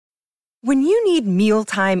When you need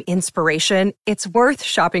mealtime inspiration, it's worth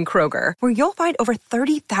shopping Kroger, where you'll find over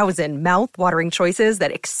 30,000 mouth-watering choices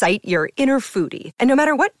that excite your inner foodie. And no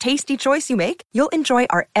matter what tasty choice you make, you'll enjoy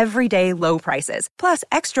our everyday low prices, plus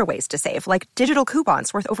extra ways to save, like digital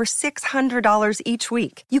coupons worth over $600 each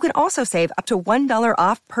week. You can also save up to $1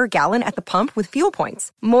 off per gallon at the pump with fuel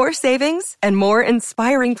points. More savings and more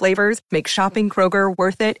inspiring flavors make shopping Kroger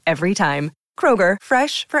worth it every time. Kroger,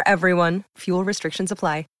 fresh for everyone. Fuel restrictions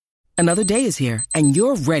apply. Another day is here, and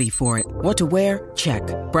you're ready for it. What to wear? Check.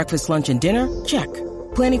 Breakfast, lunch, and dinner? Check.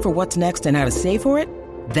 Planning for what's next and how to save for it?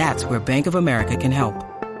 That's where Bank of America can help.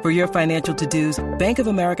 For your financial to-dos, Bank of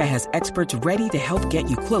America has experts ready to help get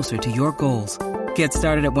you closer to your goals. Get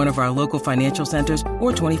started at one of our local financial centers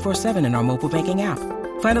or 24/7 in our mobile banking app.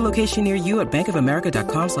 Find a location near you at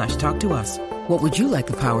bankofamerica.com/talktous. What would you like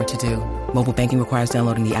the power to do? Mobile banking requires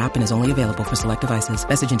downloading the app and is only available for select devices.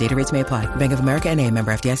 Message and data rates may apply. Bank of America N.A.,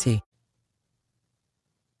 member FDIC.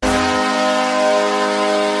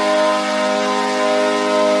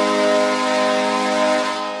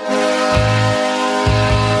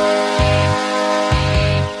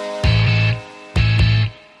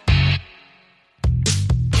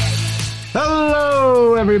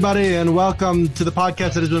 Hello, everybody, and welcome to the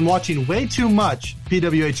podcast that has been watching way too much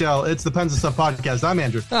PWHL. It's the Pens and Stuff podcast. I'm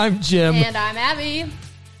Andrew. I'm Jim. And I'm Abby.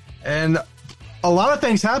 And a lot of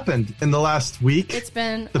things happened in the last week. It's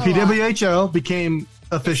been the PWHL became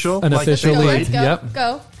official. An official league. Yep.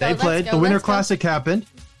 Go. They played. The Winter Classic happened.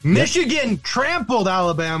 Michigan trampled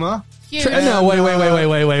Alabama. No, wait.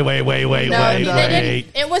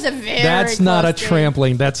 It was a very That's not a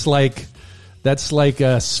trampling. That's like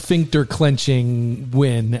a sphincter clenching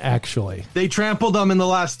win, actually. They trampled them in the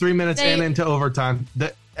last 3 minutes and into overtime.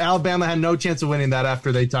 Alabama had no chance of winning that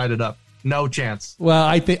after they tied it up. No chance. Well,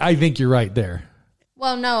 I think you're right there.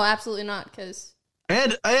 Well, no, absolutely not.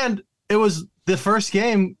 And it was the first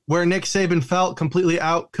game where Nick Saban felt completely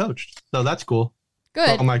out coached. So that's cool.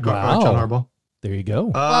 Good. Oh my God, John Harbaugh. There you go.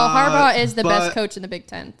 Well, Harbaugh is the best coach in the Big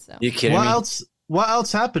Ten. So you kidding me? What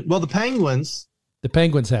else happened? Well, the Penguins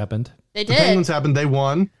happened. They did. The Penguins happened. They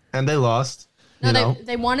won and they lost. No,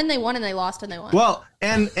 they won and they won and they lost and they won. Well,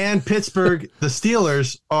 and Pittsburgh, the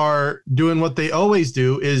Steelers are doing what they always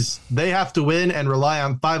do: is they have to win and rely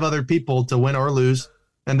on 5 other people to win or lose,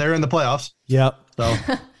 and they're in the playoffs. Yep. So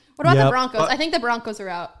what about the Broncos? I think the Broncos are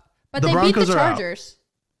out, but they beat the Chargers.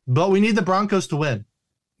 But we need the Broncos to win.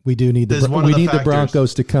 We do need the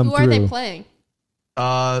Broncos to come through. Who are they playing?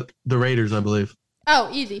 The Raiders, I believe. Oh,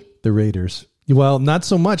 easy. The Raiders. Well, not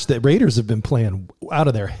so much. The Raiders have been playing out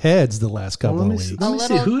of their heads the last couple of weeks. Let me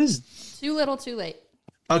see. Who is too little, too late?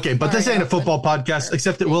 Okay, but this ain't a football podcast,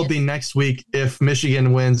 except it will be next week if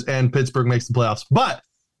Michigan wins and Pittsburgh makes the playoffs. But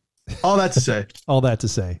all that to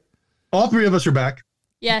say, all 3 of us are back.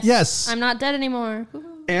 Yes. I'm not dead anymore.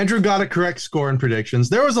 Andrew got a correct score in predictions.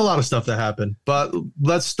 There was a lot of stuff that happened, but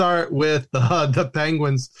let's start with the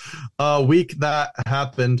Penguins week that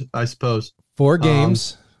happened, I suppose. 4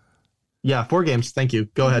 games. 4 games. Thank you.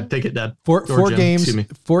 Go ahead. Take it, Dad. Four games.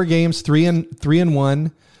 4 games.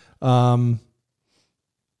 3-1.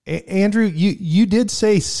 Andrew, you did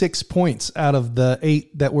say 6 points out of the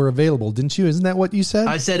 8 that were available, didn't you? Isn't that what you said?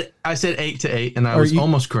 I said 8-8, and I was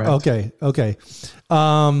almost correct. Okay.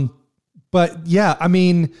 But yeah, I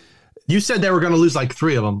mean, you said they were going to lose like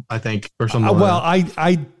 3 of them, I think, or something. Well,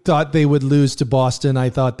 I thought they would lose to Boston.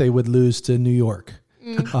 I thought they would lose to New York.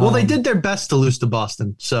 Well, they did their best to lose to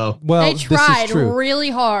Boston. So they tried really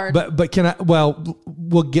hard. But can I? Well,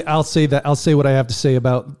 I'll say that. I'll say what I have to say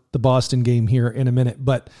about the Boston game here in a minute.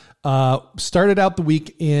 But started out the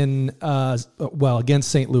week in against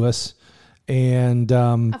St. Louis, and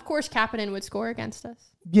of course Kapanen would score against us.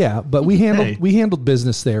 Yeah, but we handled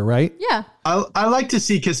business there, right? Yeah. I like to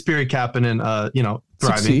see Kasperi Kapanen,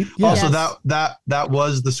 thriving. Succeed. Yes. Also, that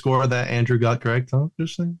was the score that Andrew got correct. Huh?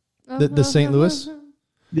 Just saying. The St. Louis.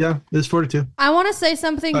 Yeah, it's 42. I want to say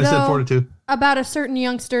something I said 42. About a certain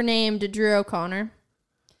youngster named Drew O'Connor.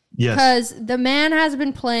 Yes. Because the man has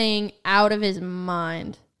been playing out of his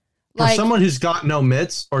mind. For someone who's got no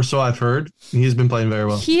mitts, or so I've heard, he's been playing very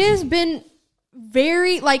well. He has been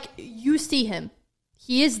very, you see him.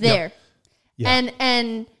 He is there. Yep. Yeah.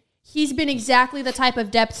 And he's been exactly the type of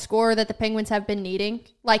depth scorer that the Penguins have been needing.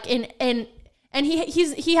 And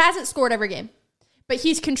he hasn't scored every game, but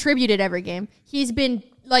he's contributed every game. He's been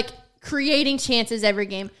creating chances every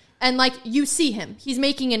game. And you see him, he's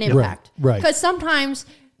making an impact. Right. Because sometimes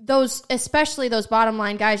especially those bottom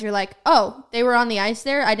line guys, you're like, oh, they were on the ice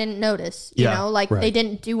there. I didn't notice, they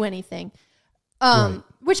didn't do anything.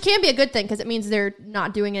 Which can be a good thing because it means they're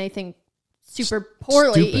not doing anything super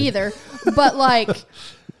poorly either. But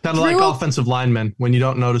Kind of like offensive linemen. When you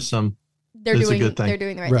don't notice them, it's a good thing. They're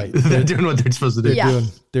doing the right thing. They're doing what they're supposed to do.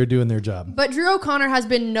 They're doing their job. But Drew O'Connor has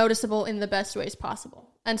been noticeable in the best ways possible.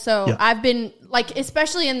 And so I've been like,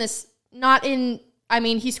 especially in this,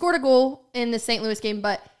 he scored a goal in the St. Louis game,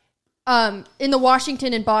 but in the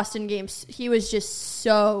Washington and Boston games, he was just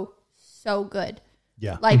so good.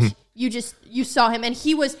 Yeah. Like you saw him, and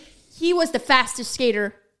he was the fastest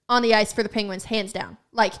skater on the ice for the Penguins, hands down.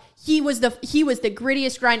 Like he was the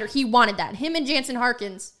grittiest grinder. He wanted that. Him and Jansen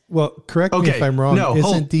Harkins. Well, correct me if I'm wrong.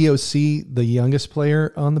 Isn't DOC the youngest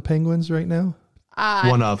player on the Penguins right now?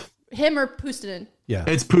 One of him or Puustinen. Yeah,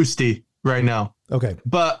 it's Pusti right now. Okay,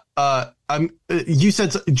 but you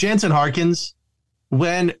said Jansen Harkins.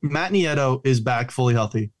 When Matt Nieto is back fully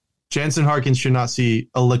healthy, Jansen Harkins should not see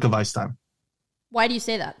a lick of ice time. Why do you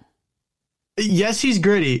say that? Yes, he's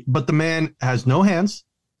gritty, but the man has no hands.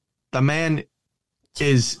 The man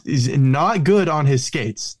is not good on his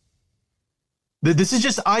skates. This is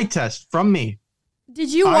just eye test from me.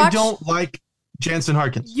 Did you watch? I don't like Jansen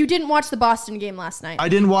Harkins. You didn't watch the Boston game last night. I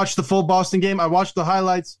didn't watch the full Boston game. I watched the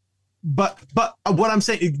highlights. But what I'm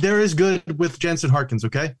saying, there is good with Jansen Harkins,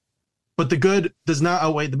 okay? But the good does not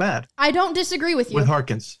outweigh the bad. I don't disagree with you. With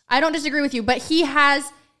Harkins. I don't disagree with you, but I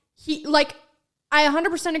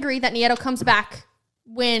 100% agree that Nieto comes back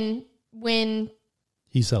when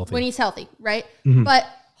he's healthy. When he's healthy, right? Mm-hmm. But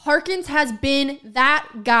Harkins has been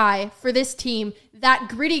that guy for this team, that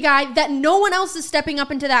gritty guy that no one else is stepping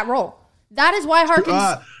up into that role. That is why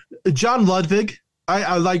Harkins... John Ludwig.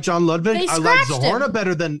 I like John Ludwig. I like Zahorna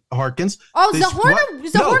better than Harkins. Oh,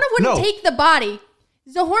 Zahorna wouldn't take the body.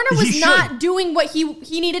 Zahorna was not doing what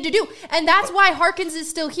he needed to do. And that's why Harkins is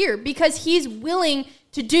still here, because he's willing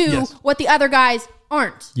to do what the other guys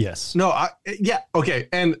aren't. Yes. No, okay.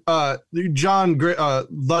 And John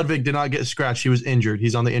Ludwig did not get scratched. He was injured.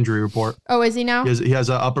 He's on the injury report. Oh, is he now? He has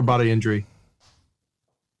an upper body injury.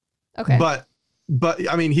 Okay. But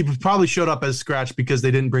I mean, he probably showed up as scratched because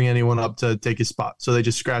they didn't bring anyone up to take his spot. So they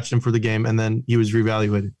just scratched him for the game, and then he was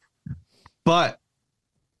reevaluated. But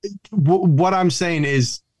what I'm saying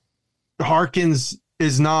is Harkins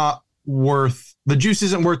is not worth – the juice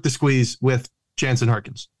isn't worth the squeeze with Jansen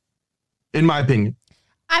Harkins, in my opinion.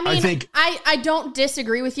 I mean, I don't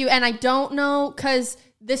disagree with you, and I don't know, because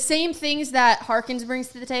the same things that Harkins brings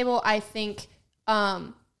to the table, I think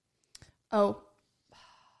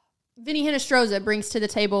Vinny Hinostroza brings to the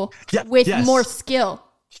table with more skill.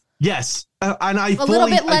 Yes. And a little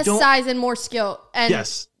bit less size and more skill. And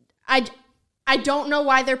I don't know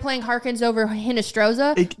why they're playing Harkins over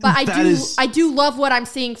Hinostroza, but I do love what I'm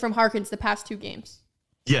seeing from Harkins the past two games.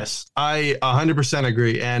 Yes, I 100%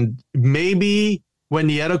 agree. And maybe when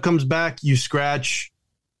Nieto comes back, you scratch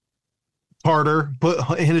Carter, put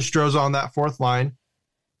Hinostroza on that fourth line,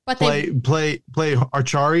 but play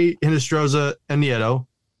Archari, Hinostroza, and Nieto.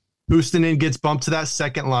 Puustinen gets bumped to that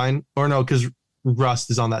second line, or no, because Rust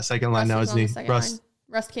is on that second line now, isn't he?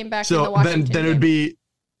 Rust came back. So in the Washington then it would be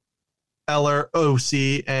Eller,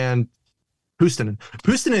 OC, and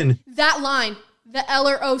Puustinen. That line, the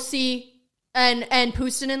Eller, OC, and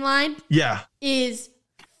Puustinen line, is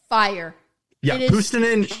fire. Yeah,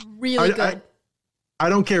 Puustinen really good. I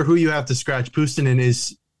don't care who you have to scratch. Puustinen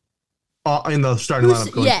is in the starting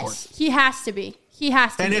lineup going forward. Yes, he has to be.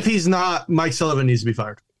 And if he's not, Mike Sullivan needs to be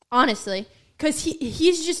fired. Honestly, because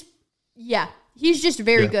he's just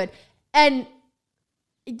very good. And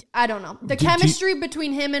I don't know. The chemistry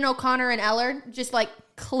between him and O'Connor and Eller just like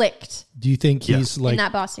clicked. Do you think he's like in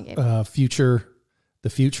that Boston game? The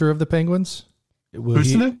future of the Penguins?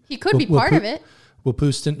 He could be part of it. Will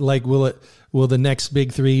Puustinen, will the next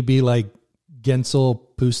big three be like Gensel,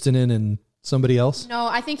 Puustinen, and somebody else? No,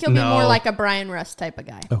 I think he'll be more like a Brian Rust type of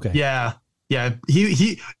guy. Okay. Yeah. Yeah.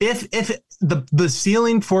 If the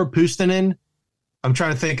ceiling for Puustinen, I'm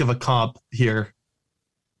trying to think of a comp here,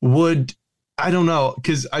 I don't know,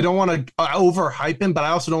 because I don't want to overhype him, but I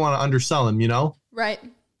also don't want to undersell him, you know? Right.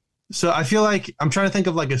 So I feel like I'm trying to think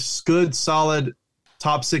of like a good, solid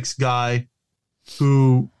top six guy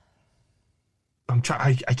who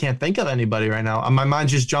I can't think of anybody right now. My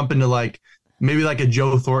mind's just jumping to like maybe like a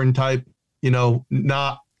Joe Thornton type, you know,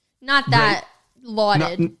 not that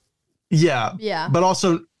lauded. Yeah. But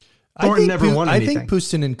also Thornton never won anything. I think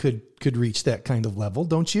Puustinen could reach that kind of level,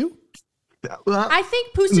 don't you? I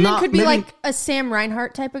think Puustinen could be like a Sam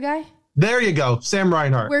Reinhart type of guy. There you go. Sam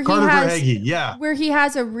Reinhart. Carter Verhaeghe. Yeah. Where he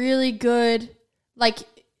has a really good, like,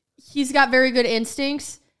 he's got very good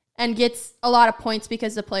instincts and gets a lot of points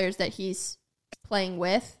because of the players that he's playing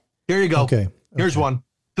with. Here you go. Okay. Here's one.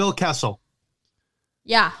 Phil Kessel.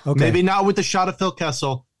 Yeah. Okay. Maybe not with the shot of Phil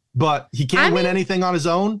Kessel, but he can't win anything on his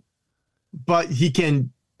own. But he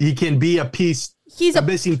can he can be a piece. He's a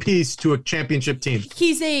missing piece to a championship team.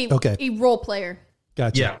 He's a role player.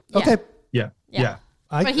 Gotcha. Yeah. Okay. Yeah.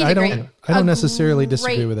 I don't necessarily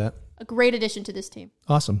disagree with that. A great addition to this team.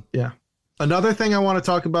 Awesome. Yeah. Another thing I want to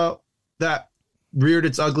talk about that reared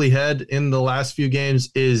its ugly head in the last few games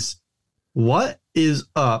is what is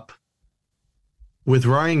up with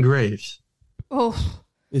Ryan Graves? Oh,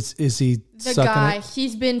 is he the guy?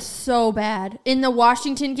 He's been so bad in the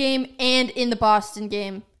Washington game and in the Boston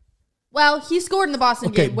game. Well, he scored in the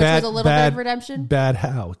Boston game, which was a little bit of redemption. Bad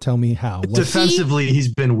how? Tell me how. Defensively,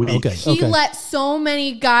 he's been weak. He let so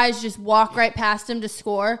many guys just walk right past him to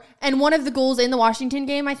score. And one of the goals in the Washington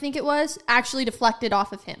game, I think it was, actually deflected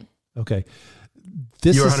off of him. Okay.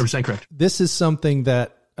 You're 100% correct. This is something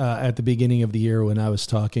that at the beginning of the year when I was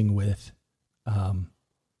talking with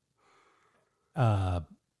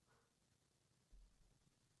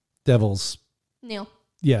Devils. Neil.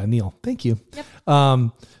 Yeah, Neil. Thank you. Yep.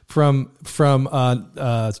 From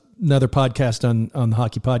another podcast on the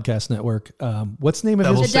Hockey Podcast Network. What's the name of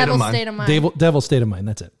The his? Devil's State of Mind. Devil's State of Mind.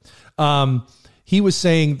 That's it. He was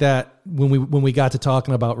saying that when we got to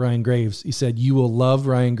talking about Ryan Graves, he said you will love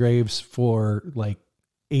Ryan Graves for like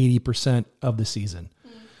 80% of the season,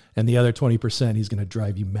 and the other 20% he's going to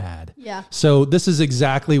drive you mad. Yeah. So this is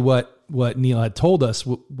exactly what Neil had told us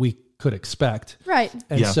we could expect. Right.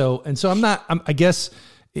 And so I guess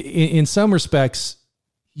in some respects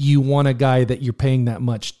you want a guy that you're paying that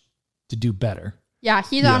much to do better. Yeah,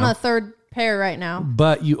 he's on a third pair right now.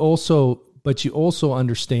 But you also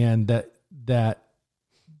understand that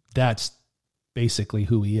that's basically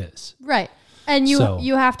who he is. Right. And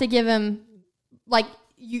you have to give him, like,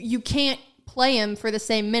 you can't play him for the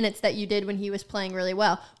same minutes that you did when he was playing really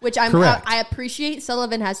well, which I appreciate.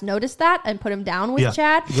 Sullivan has noticed that and put him down with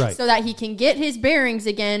Chad so that he can get his bearings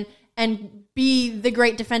again and be the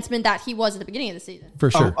great defenseman that he was at the beginning of the season.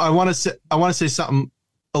 For sure. I want to say something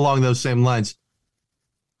along those same lines.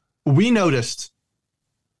 We noticed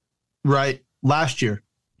last year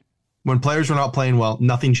when players were not playing well,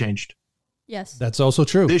 nothing changed. Yes. That's also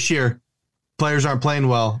true. This year, players aren't playing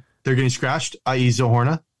well. They're getting scratched, i.e.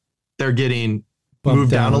 Zohorna. They're getting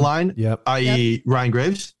moved down a line, i.e. Ryan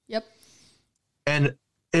Graves. Yep. And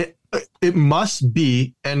it must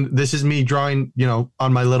be, and this is me drawing,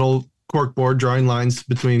 on my little cork board, drawing lines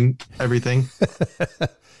between everything.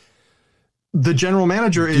 The general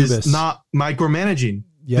manager is not micromanaging.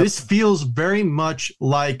 Yep. This feels very much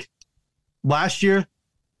like last year,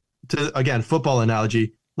 again, football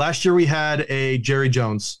analogy. Last year we had a Jerry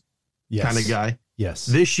Jones kind of guy. Yes.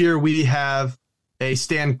 This year we have a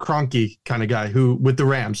Stan Kroenke kind of guy who, with the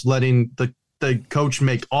Rams, letting the coach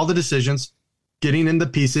make all the decisions, getting in the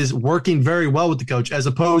pieces, working very well with the coach, as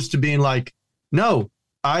opposed to being like, no,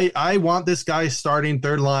 I want this guy starting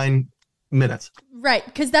third line minutes. Right,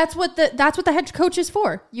 because that's what the head coach is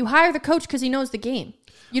for. You hire the coach because he knows the game.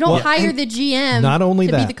 You don't hire the GM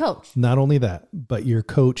to be the coach. Not only that, but your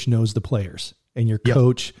coach knows the players, and your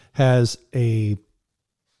coach has a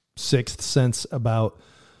sixth sense about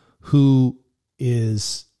who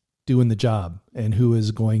is doing the job and who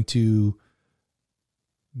is going to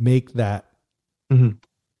make that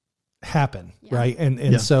happen. Right.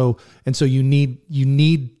 And so you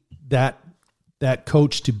need that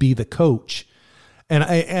coach to be the coach. And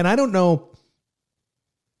I don't know.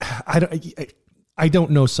 I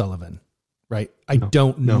don't know Sullivan, right? I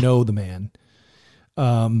don't know the man.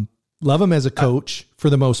 Love him as a coach for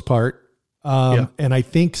the most part. And I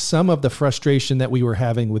think some of the frustration that we were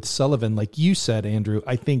having with Sullivan, like you said, Andrew,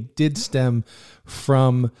 I think did stem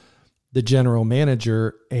from the general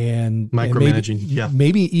manager and micromanaging.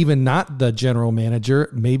 Maybe even not the general manager,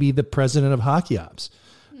 maybe the president of hockey ops.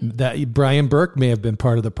 That Brian Burke may have been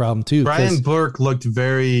part of the problem too. Brian Burke looked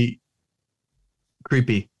very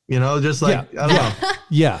creepy, just like, I don't know.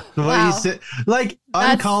 Yeah. The way he sit, like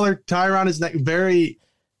uncollared, tie around his neck, very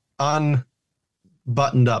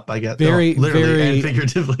unbuttoned up, I guess. Literally and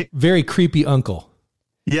figuratively. Very creepy uncle.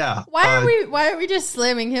 Yeah. Why are we just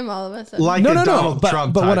slamming him all of a sudden? Like Donald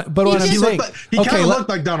Trump. But what I'm saying, he kind of looked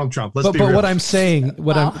like Donald Trump. Let's be real. But what I'm saying,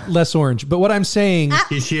 I'm less orange. But what I'm saying,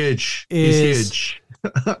 he's huge. He's huge.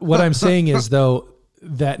 What I'm saying is though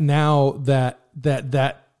that now that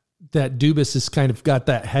Dubas has kind of got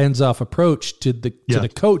that hands-off approach to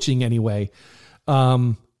the coaching anyway.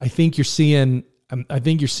 I think you're seeing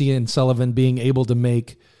Sullivan being able to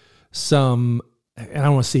make some, and I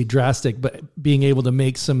don't want to say drastic, but being able to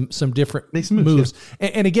make some different moves. Yeah.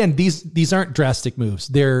 And again, these aren't drastic moves.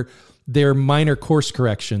 They're minor course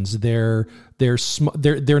corrections. They're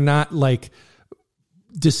not like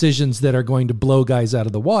decisions that are going to blow guys out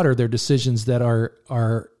of the water. They're decisions that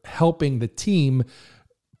are helping the team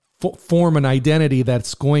form an identity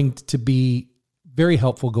that's going to be very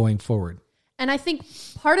helpful going forward. And I think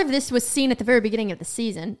part of this was seen at the very beginning of the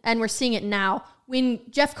season, and we're seeing it now when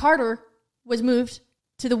Jeff Carter was moved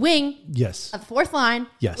to the wing Yes. of the fourth line,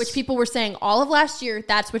 Yes. which people were saying all of last year,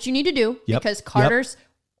 that's what you need to do Yep. because Carter's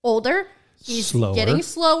older, he's Slower. getting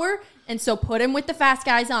slower, and so put him with the fast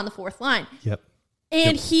guys on the fourth line. Yep.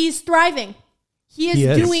 And he's thriving. He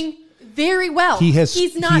is doing very well.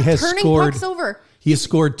 He's not turning pucks over. He has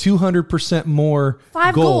scored 200% more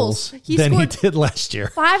 5 goals He than he scored did last year.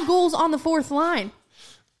 5 goals on the fourth line.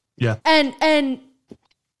 Yeah. And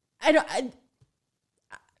I don't.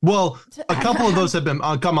 Well, a couple of those have been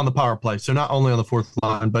come on the power play, so not only on the fourth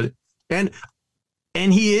line, but and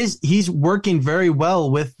he's working very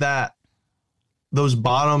well with those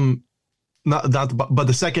bottom, but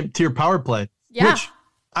the second tier power play. Yeah. Which,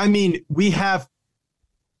 I mean, we have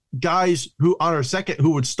guys who on our second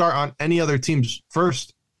who would start on any other team's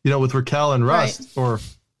first, with Raquel and Rust or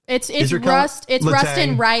it's Raquel, Rust. It's Letang. Rust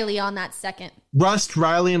and Riley on that second. Rust,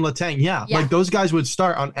 Riley, and Letang. Yeah. Like those guys would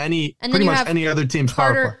start on pretty much any other team's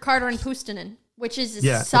power play. Carter and Puustinen, which is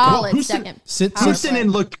a solid second.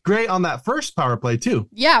 Puustinen looked great on that first power play too.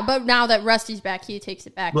 Yeah, but now that Rusty's back, he takes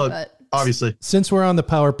it back. Look, but obviously. Since we're on the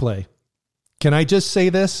power play, can I just say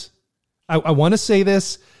this? I want to say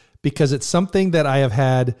this because it's something that I have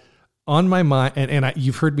had on my mind, and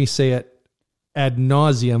you've heard me say it ad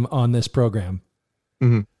nauseum on this program.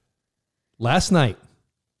 Mm-hmm. Last night,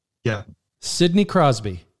 Sidney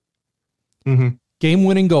Crosby,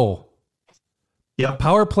 game-winning goal. Yep.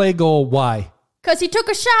 Power play goal. Why? Because he took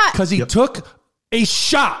a shot. Because he took a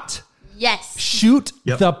shot. Yes. Shoot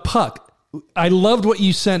the puck. I loved what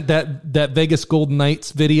you sent that Vegas Golden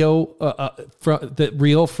Knights video from that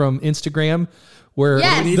reel from Instagram where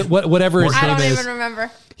whatever his name is. I don't even remember.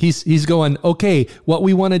 He's going, okay, what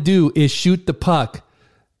we want to do is shoot the puck.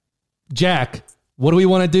 Jack, what do we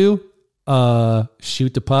want to do?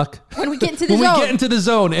 Shoot the puck. When we get into the zone. When we get into the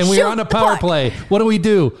zone and we're on a power play, what do we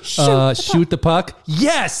do? Shoot the puck.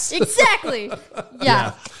 Yes. Exactly.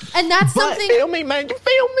 Yeah. And that's something. Feel me, man.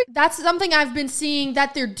 Feel me. That's something I've been seeing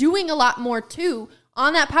that they're doing a lot more too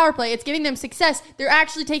on that power play. It's giving them success. They're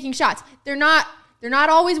actually taking shots. They're not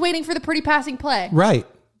always waiting for the pretty passing play. Right.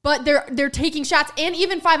 But they're taking shots, and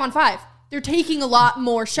even 5-on-5. They're taking a lot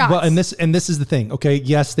more shots. Well, and this is the thing. Okay,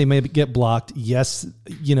 yes, they may get blocked. Yes,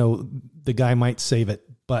 the guy might save it,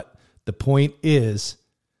 but the point is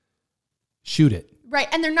shoot it. Right,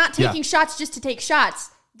 and they're not taking shots just to take shots.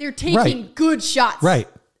 They're taking good shots. Right.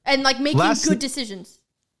 And making good decisions.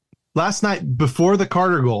 Last night before the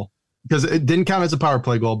Carter goal, because it didn't count as a power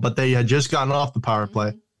play goal, but they had just gotten off the power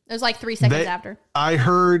play. It was 3 seconds after. I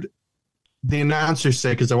heard the announcer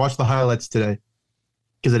say, because I watched the highlights today,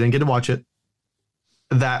 because I didn't get to watch it,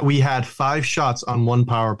 that we had 5 shots on 1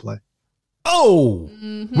 power play. Oh!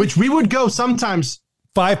 Mm-hmm. Which we would go sometimes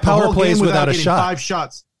 5 power plays without a shot. 5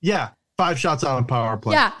 shots. Yeah, 5 shots on a power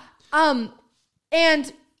play. Yeah.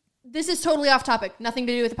 And this is totally off topic. Nothing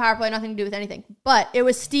to do with the power play, nothing to do with anything. But it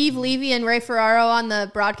was Steve Levy and Ray Ferraro on the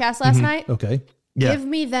broadcast last night. Okay. Yeah. Give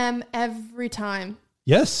me them every time.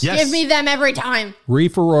 Yes. Give me them every time. Ray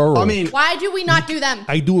Ferraro. I mean, why do we not do them?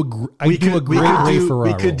 I do agree. Ray Ferraro.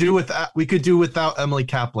 We could do without Emily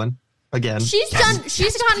Kaplan again. She's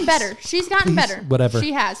gotten better. She's gotten better. Whatever.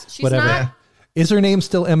 She has. She's whatever. not. Is her name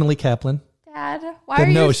still Emily Kaplan? Dad, why are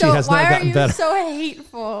you so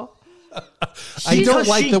hateful? I don't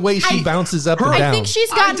like the way she bounces up and down. I think she's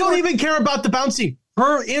gotten. I don't even care about the bouncing.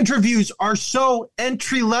 Her interviews are so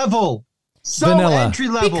entry level. Vanilla. Entry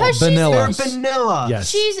level. Because vanilla. Yes.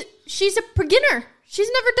 She's a beginner.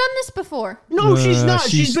 She's never done this before. No, she's not.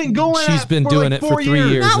 She's been going. She's been doing it for 3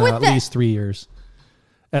 years now, at least 3 years.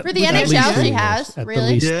 For the NHL, she has. At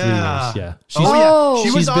really? least 3 years. Yeah.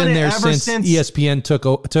 She's been there since ESPN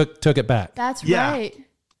took it back. That's right.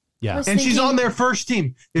 Yeah. And she's on their first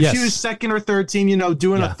team. If she was second or third team,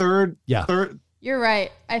 doing a third. You're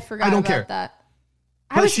right. I forgot I don't about care. that.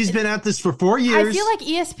 But she's been at this for 4 years. I feel like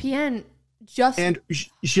ESPN just... And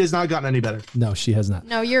she has not gotten any better. No, she has not.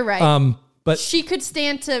 No, you're right. But she could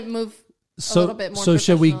stand to move a little bit more. So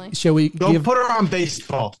shall we Don't put her on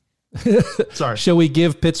baseball. Sorry. Shall we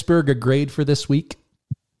give Pittsburgh a grade for this week?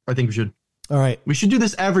 I think we should. All right. We should do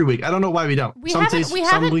this every week. I don't know why we don't.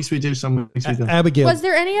 Some weeks we do, some weeks we don't. Abigail. Was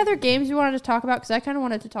there any other games you wanted to talk about? Because I kind of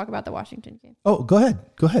wanted to talk about the Washington game. Oh, go ahead.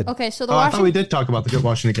 Okay, so I thought we did talk about the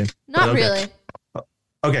Washington game. Not really.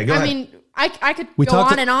 Okay, go ahead. I mean, I could go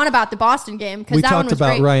on and on about the Boston game because that one was great. We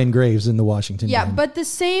talked about Ryan Graves in the Washington game. Yeah, but the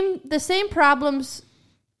same problems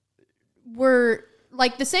were...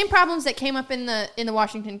 the same problems that came up in the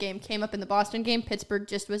Washington game came up in the Boston game. Pittsburgh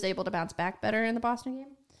just was able to bounce back better in the Boston game.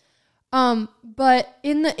 But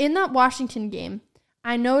in that Washington game,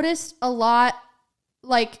 I noticed a lot,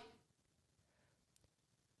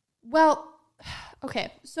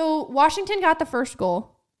 okay, so Washington got the first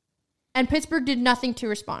goal, and Pittsburgh did nothing to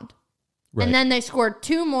respond. Right. And then they scored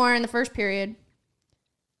 2 more in the first period,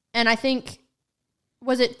 and I think,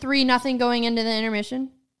 was it 3-0 going into the intermission?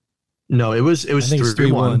 No, it was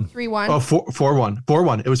 3-1. 3-1. Oh, 4-1.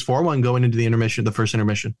 4-1. It was 4-1 going into the intermission, the first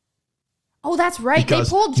intermission. Oh, that's right. They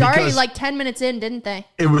pulled Jari 10 minutes in, didn't they?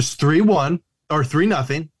 It was 3-1 or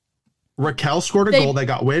 3-0. Raquel scored a goal that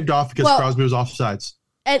got waved off because Crosby was offsides.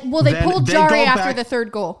 They pulled Jari after the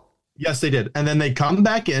third goal. Yes, they did. And then they come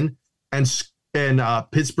back in and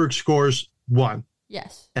Pittsburgh scores 1.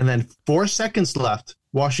 Yes. And then 4 seconds left,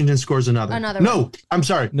 Washington scores another. No, I'm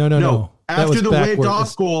sorry. No. After the waved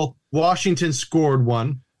off goal, Washington scored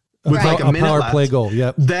 1 with a minute power left. Play goal.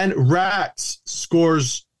 Yep. Then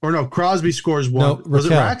Crosby scores 1. No, was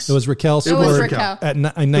it Rax? It was Raquel scored in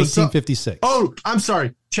 1956. Oh, I'm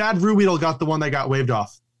sorry. Chad Ruhwedel got the one that got waved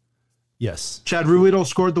off. Yes. Chad Ruhwedel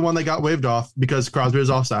scored the one that got waved off because Crosby was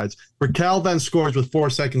offsides. Raquel then scores with 4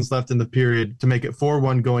 seconds left in the period to make it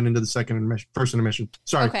 4-1 going into the first intermission.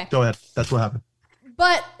 Sorry, okay. Go ahead. That's what happened.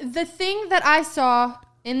 But the thing that I saw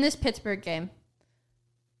in this Pittsburgh game,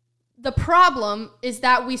 the problem is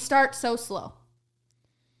that we start so slow.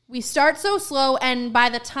 And by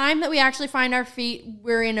the time that we actually find our feet,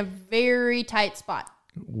 we're in a very tight spot.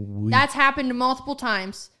 That's happened multiple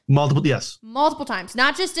times. Yes. Multiple times.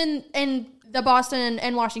 Not just in the Boston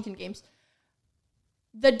and Washington games.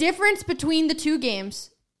 The difference between the 2 games,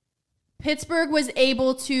 Pittsburgh was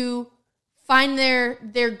able to find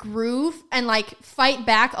their groove and fight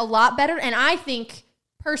back a lot better. And I think,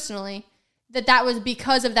 personally, that was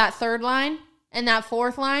because of that third line and that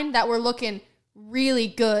fourth line that were looking really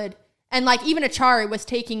good. And even Achari was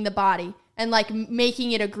taking the body and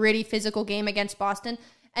making it a gritty physical game against Boston.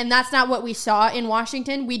 And that's not what we saw in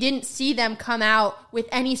Washington. We didn't see them come out with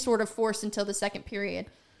any sort of force until the second period.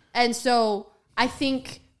 And so I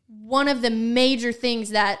think one of the major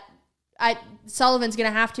things that Sullivan's going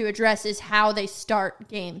to have to address is how they start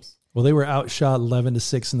games. Well, they were outshot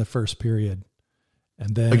 11-6 in the first period.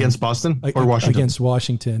 And then against Boston or Washington? Against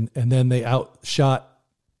Washington. And then they outshot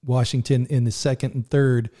Washington in the second and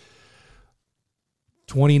third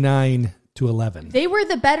 29-11. They were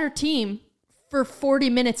the better team for 40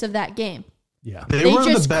 minutes of that game. Yeah. They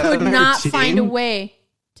just could not find a way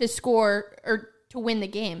to score or to win the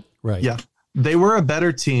game. Right. Yeah. They were a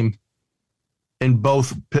better team in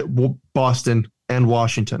both Boston and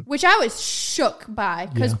Washington. Which I was shook by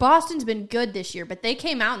because Boston's been good this year, but they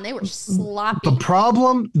came out and they were sloppy. The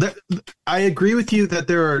problem that I agree with you that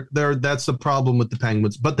that's the problem with the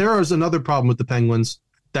Penguins, but there is another problem with the Penguins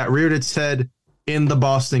that reared its head in the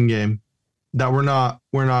Boston game that we're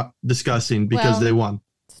not discussing because they won.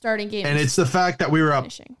 Starting games. And it's the fact that we were up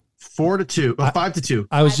 4-2, 5-2.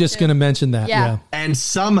 I was just going to mention that. Yeah. And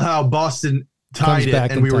somehow Boston tied it,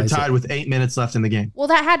 and we were tied with 8 minutes left in the game. Well,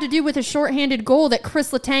 that had to do with a shorthanded goal that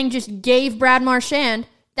Chris Letang just gave Brad Marchand.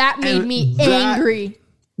 That made me angry.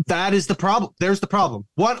 That is the problem. There's the problem.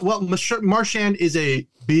 Marchand is a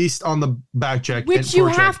beast on the back check. Which you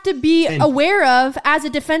have to be aware of as a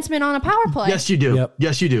defenseman on a power play. Yes, you do. Yep.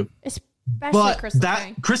 Yes, you do. Especially Chris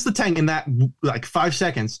Letang. Chris Letang in that 5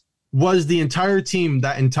 seconds was the entire team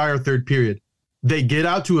that entire third period. They get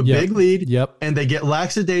out to a big lead, and they get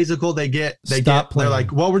lackadaisical. They're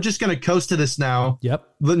like, well, we're just going to coast to this now. Yep.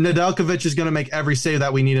 Nedeljkovic is going to make every save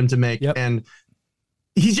that we need him to make, and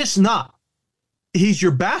he's just not. He's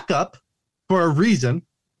your backup for a reason,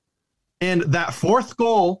 and that fourth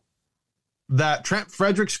goal that Trent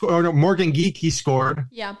Frederick scored, or Morgan Geekie scored,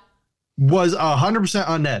 was 100%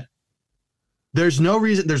 on net. There's no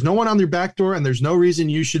reason. There's no one on your back door, and there's no reason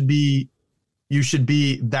you should be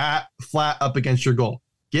that flat up against your goal.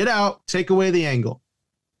 Get out, take away the angle.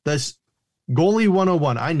 That's goalie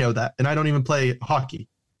 101. I know that, and I don't even play hockey.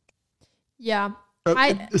 Yeah.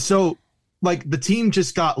 So the team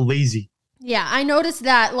just got lazy. Yeah, I noticed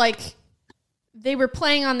that they were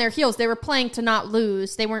playing on their heels. They were playing to not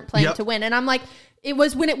lose. They weren't playing to win. And I'm like, it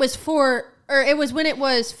was when it was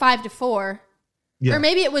 5-4. Yeah. Or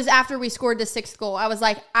maybe it was after we scored the 6th goal. I was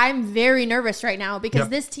like, I'm very nervous right now because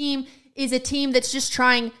this team is a team that's just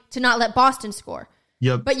trying to not let Boston score.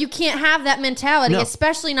 Yep. But you can't have that mentality,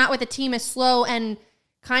 especially not with a team as slow and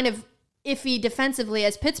kind of iffy defensively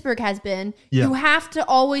as Pittsburgh has been. Yeah. You have to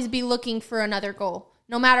always be looking for another goal,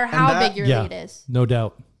 no matter how big your lead is. No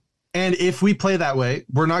doubt. And if we play that way,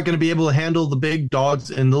 we're not going to be able to handle the big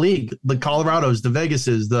dogs in the league, the Colorados, the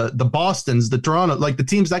Vegases, the Bostons, the Toronto, the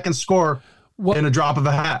teams that can score in a drop of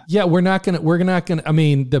a hat. Yeah, we're not gonna. I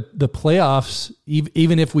mean, the playoffs,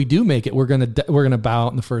 even if we do make it, we're gonna bow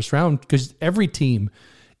out in the first round because every team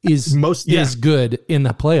is good in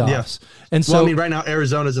the playoffs. Yeah. And so, I mean, right now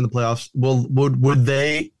Arizona's in the playoffs. Would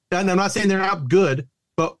they? And I'm not saying they're not good,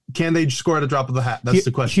 but can they score at a drop of a hat? That's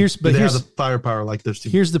the question. Do they have the firepower like those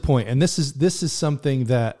teams? Here's the point, and this is something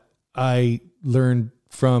that I learned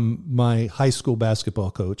from my high school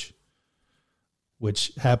basketball coach,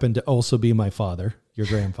 which happened to also be my father, your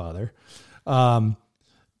grandfather.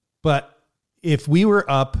 But if we were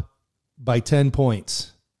up by 10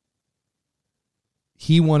 points,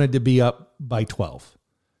 he wanted to be up by 12.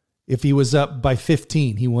 If he was up by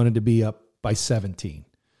 15, he wanted to be up by 17.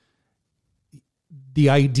 The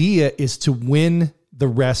idea is to win the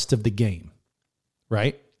rest of the game,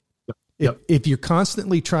 right? Yep. If you're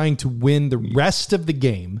constantly trying to win the rest of the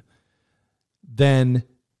game, then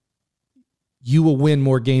you will win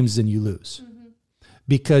more games than you lose. Mm-hmm.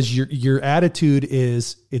 Because your attitude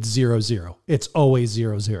is it's 0-0. It's always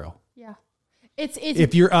 0-0. Yeah.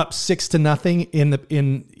 If you're up 6-0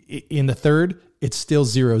 in the third, it's still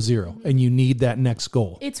 0-0, and you need that next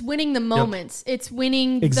goal. It's winning the moments. Yep. It's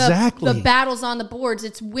winning the battles on the boards.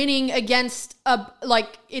 It's winning against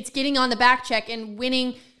it's getting on the back check and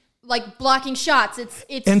winning, like blocking shots.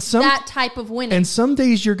 It's that type of winning. And some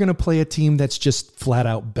days you're going to play a team that's just flat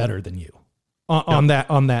out better than you on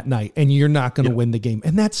that night, and you're not going to win the game,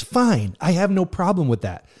 and that's fine. I have no problem with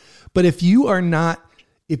that. But if you are not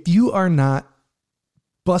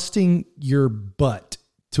busting your butt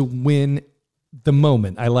to win the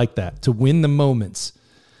moment, I like that, to win the moments,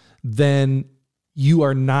 then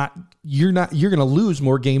you're going to lose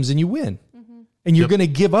more games than you win. Mm-hmm. And you're going to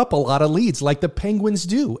give up a lot of leads like the Penguins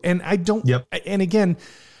do. And I don't, and again,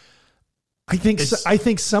 I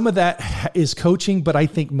think some of that is coaching, but I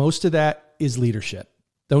think most of that is leadership.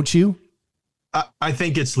 Don't you? I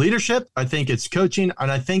think it's leadership. I think it's coaching, and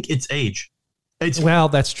I think it's age. Well,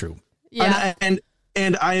 that's true. Yeah.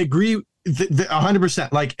 And I agree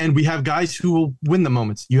 100%. Like, and we have guys who will win the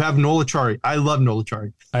moments. You have Noel Acciari. I love Noel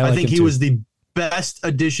Acciari. I think he was the best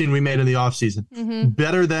addition we made in the offseason. Mm-hmm.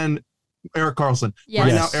 Better than Erik Karlsson. Yes.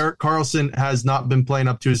 Right now, Erik Karlsson has not been playing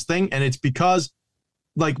up to his thing, and it's because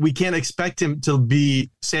like we can't expect him to be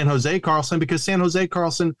San Jose Karlsson because San Jose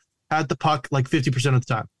Karlsson had the puck like 50% of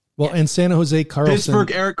the time. Well, and San Jose Karlsson,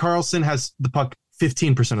 Pittsburgh Erik Karlsson has the puck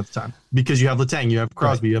 15% of the time because you have Letang, you have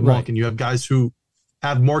Crosby, you have Malkin, you have guys who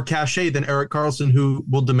have more cachet than Erik Karlsson who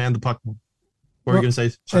will demand the puck more. What are you going to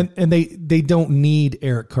say? Sorry. And they don't need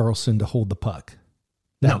Erik Karlsson to hold the puck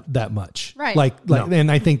that much. Right.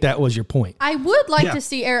 And I think that was your point. I would like to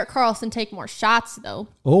see Erik Karlsson take more shots though.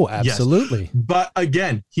 Oh, absolutely. Yes. But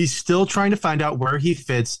again, he's still trying to find out where he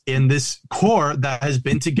fits in this core that has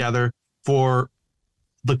been together for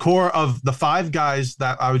the core of the five guys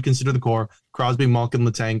that I would consider the core: Crosby, Malkin,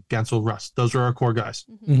 Letang, Gensel, Rust. Those are our core guys.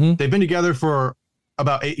 Mm-hmm. They've been together for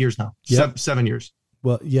about 8 years now. Yep. 7 years.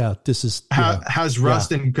 Well, yeah, this is... Has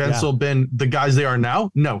Rust and Gensel been the guys they are now?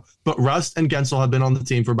 No. But Rust and Gensel have been on the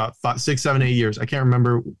team for about 5, 6, 7, 8 years. I can't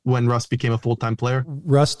remember when Rust became a full-time player.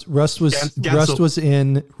 Rust was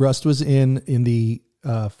in the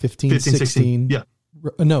 15-16. Yeah.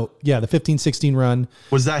 No, yeah, the 15-16 run.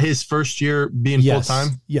 Was that his first year being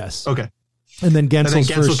full-time? Yes. Okay. And then Gensel's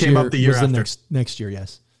first came year up the year was after. the next year,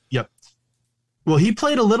 yes. Yep. Well, he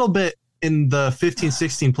played a little bit in the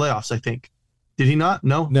 15-16 playoffs, I think. Did he not?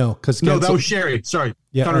 No, because that was Sherry. Sorry,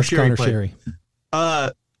 yeah, Connor Sherry. Sherry.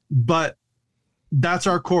 But that's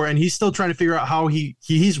our core, and he's still trying to figure out how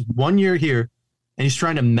he's 1 year here, and he's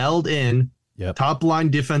trying to meld in top line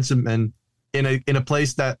defensive men in a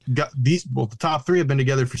place that got these. Well, the top three have been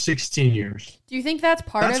together for 16 years. Do you think that's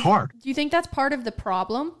hard? Do you think that's part of the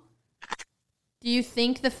problem? Do you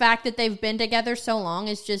think the fact that they've been together so long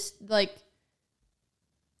is just like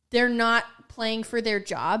they're not playing for their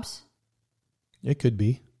jobs? It could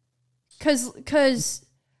be. Because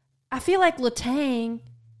I feel like Letang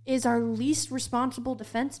is our least responsible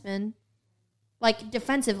defenseman, like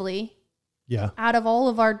defensively, out of all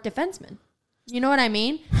of our defensemen. You know what I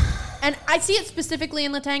mean? And I see it specifically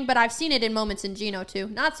in Letang, but I've seen it in moments in Gino too.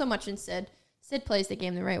 Not so much in Sid. Sid plays the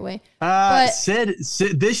game the right way. Sid,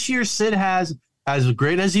 this year, Sid has, as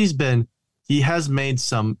great as he's been, he has made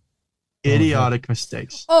some idiotic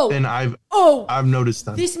mistakes. And I've noticed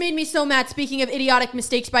them. This made me so mad. Speaking of idiotic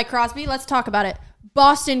mistakes by Crosby, let's talk about it.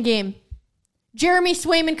 Boston game. Jeremy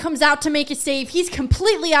Swayman comes out to make a save. He's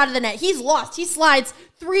completely out of the net. He's lost. He slides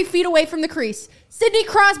 3 feet away from the crease. Sidney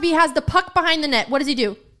Crosby has the puck behind the net. What does he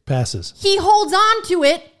do? Passes. He holds on to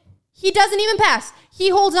it. He doesn't even pass. He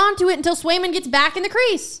holds on to it until Swayman gets back in the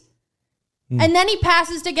crease. And then he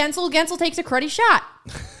passes to Gensel. Gensel takes a cruddy shot.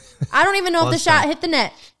 I don't even know if the shot hit the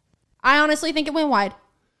net. I honestly think it went wide.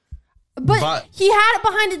 But he had it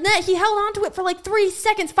behind his net. He held on to it for like 3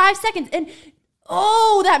 seconds, 5 seconds. And,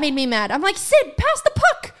 that made me mad. I'm like, Sid, pass the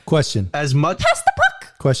puck. Question. Pass the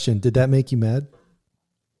puck. Question. Did that make you mad?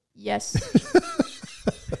 Yes.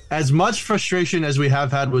 As much frustration as we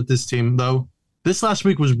have had with this team, though, this last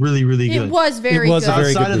week was really, really good. It was very good.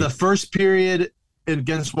 Outside of the first period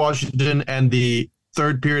against Washington and the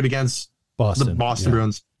third period against the Boston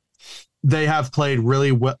Bruins, they have played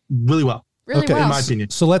really well. Really well, in my opinion.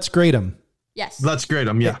 So let's grade them. Yes. Let's grade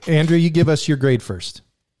them, yeah. Andrew, you give us your grade first.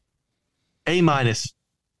 A-.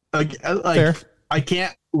 Fair. I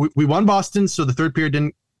can't. We won Boston, so the third period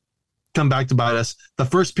didn't come back to bite us. The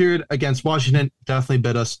first period against Washington definitely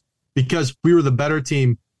bit us because we were the better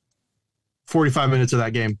team 45 minutes of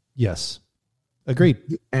that game. Yes. Agreed.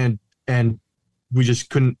 And we just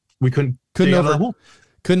couldn't over.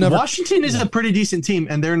 Washington is a pretty decent team,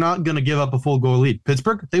 and they're not going to give up a full goal lead.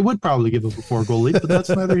 Pittsburgh, they would probably give up a 4-goal lead, but that's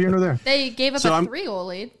neither here nor there. They gave up a 3-goal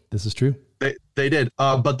lead. This is true. They did.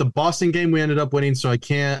 But the Boston game we ended up winning, so I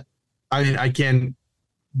can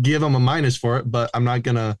give them a minus for it, but I'm not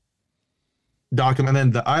going to dock them. And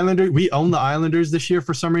then the Islanders, we own the Islanders this year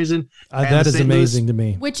for some reason. That is amazing to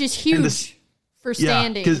me. Which is huge for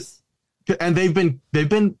standings. And they've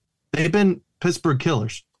been Pittsburgh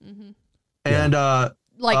killers. Mm-hmm. And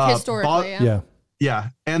historically, yeah.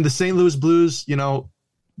 And the St. Louis Blues,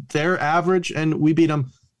 they're average, and we beat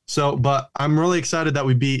them. So, but I'm really excited that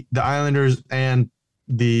we beat the Islanders and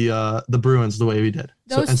the Bruins the way we did.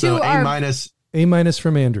 Those two are A-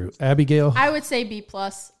 from Andrew. Abigail? I would say B+.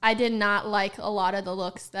 I did not like a lot of the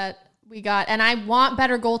looks that we got, and I want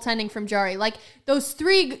better goaltending from Jari. Like those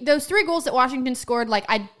three goals that Washington scored, like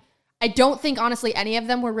I don't think honestly any of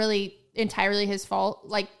them were really entirely his fault.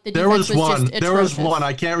 Like the defense was just atrocious. There was one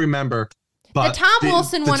I can't remember. But the Tom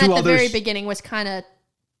Wilson one at the very beginning was kind of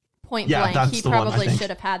point blank. He probably should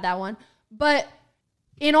have had that one. But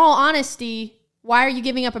in all honesty, why are you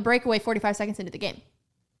giving up a breakaway 45 seconds into the game?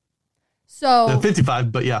 So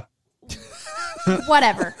 55, but yeah.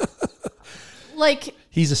 Whatever. Like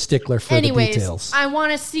he's a stickler for the details. I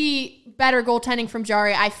want to see better goaltending from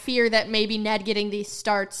Jari. I fear that maybe Ned getting these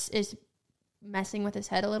starts is messing with his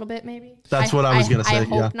head a little bit. Maybe that's what I was going to say. I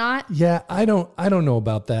hope not. Yeah, I don't know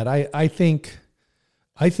about that. I think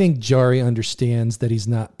Jari understands that he's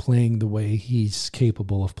not playing the way he's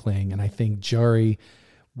capable of playing, and I think Jari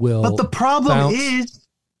will. But the problem is,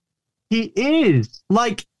 he is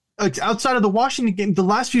like outside of the Washington game, the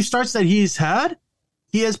last few starts that he's had,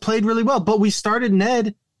 he has played really well. But we started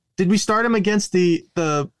Ned. Did we start him against the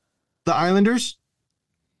Islanders?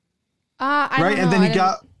 I don't know. And then he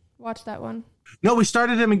got watch that one. No, we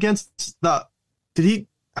started him against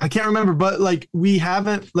I can't remember, but we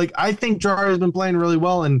haven't, I think Jari has been playing really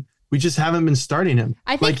well, and we just haven't been starting him.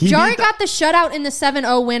 I think Jari got the shutout in the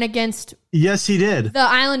 7-0 win against Yes, he did. The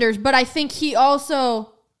Islanders, but I think he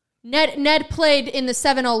also Ned played in the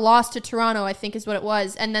 7-0 loss to Toronto, I think is what it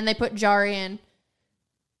was, and then they put Jari in.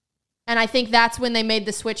 And I think that's when they made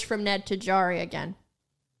the switch from Ned to Jari again.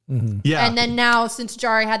 Mm-hmm. Yeah. And then now, since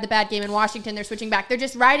Jari had the bad game in Washington, they're switching back. They're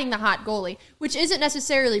just riding the hot goalie, which isn't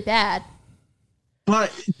necessarily bad.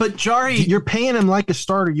 But Jari, you're paying him like a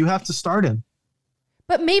starter. You have to start him.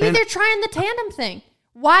 But maybe they're trying the tandem thing.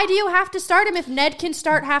 Why do you have to start him if Ned can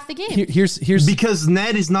start half the game? Here's because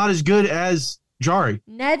Ned is not as good as Jari.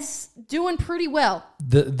 Ned's doing pretty well.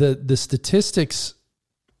 The statistics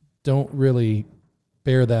don't really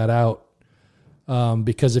bear that out,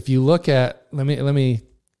 because if you look at let me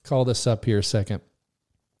call this up here a second.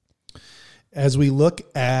 As we look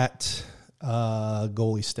at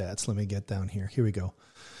goalie stats, let me get down here. Here we go.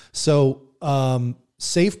 So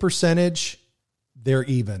save percentage, they're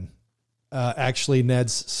even. Actually,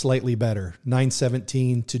 Ned's slightly better,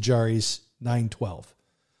 917 to Jari's 912.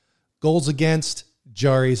 Goals against,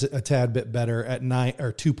 Jari's a tad bit better at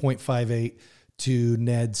 2.58 to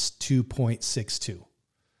Ned's 2.62.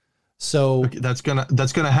 So that's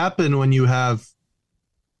gonna happen when you have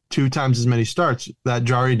 2 times as many starts that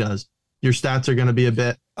Jari does. Your stats are going to be a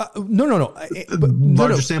bit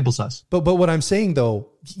larger sample size. But what I'm saying though,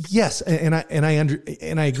 yes, and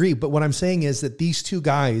I agree. But what I'm saying is that these two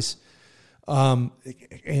guys,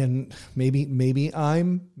 and maybe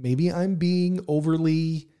I'm being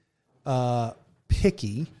overly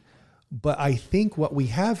picky, but I think what we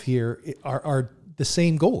have here are the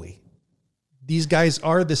same goalie. These guys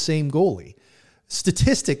are the same goalie,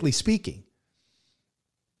 statistically speaking.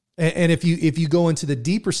 And if you go into the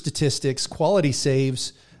deeper statistics, quality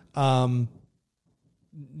saves,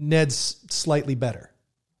 Ned's slightly better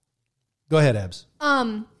Go ahead, Abs.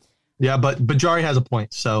 Yeah, but Jari has a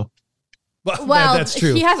point. So, well, that's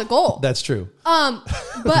true. He has a goal. That's true.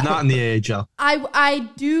 But not in the AHL. I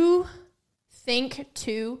do think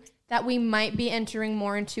too that we might be entering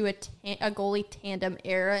more into a goalie tandem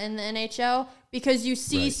era in the NHL, because you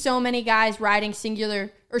see so many guys riding singular,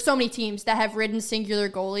 or so many teams that have ridden singular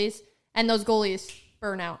goalies, and those goalies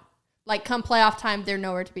burn out. Like come playoff time, they're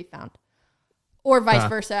nowhere to be found. Or vice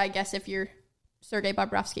versa, I guess, if you're Sergei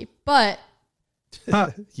Bobrovsky. But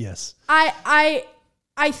yes. I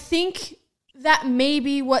think that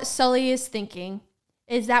maybe what Sully is thinking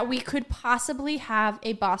is that we could possibly have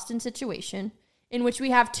a Boston situation in which we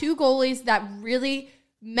have two goalies that really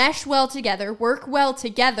mesh well together, work well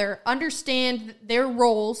together, understand their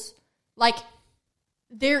roles, like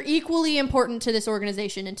they're equally important to this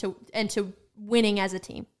organization and to winning as a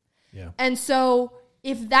team. Yeah. And so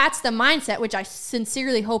if that's the mindset, which I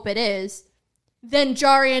sincerely hope it is, then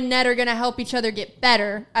Jari and Ned are going to help each other get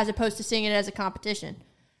better as opposed to seeing it as a competition.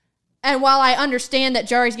 And while I understand that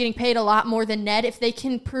Jari's getting paid a lot more than Ned, if they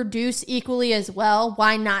can produce equally as well,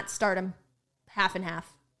 why not start them half and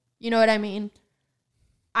half? You know what I mean?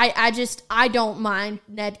 I don't mind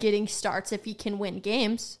Ned getting starts if he can win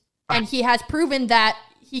games. And he has proven that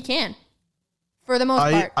he can, for the most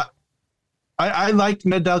part. I liked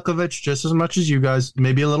Ned Delkovich just as much as you guys,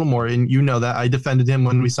 maybe a little more. And you know that. I defended him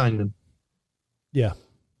when we signed him. Yeah.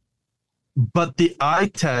 But the eye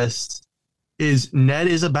test is Ned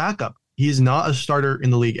is a backup. He is not a starter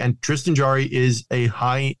in the league. And Tristan Jari is a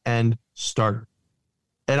high-end starter.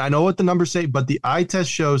 And I know what the numbers say, but the eye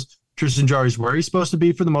test shows Tristan Jari is where he's supposed to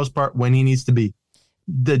be for the most part when he needs to be.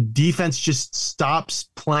 The defense just stops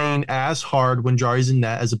playing as hard when Jari's in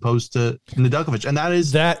net as opposed to Nedeljkovic. And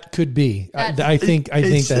that could be. I think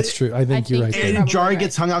that's true. I think you're right. And Jari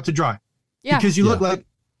gets hung out to dry. Yeah. Because you look like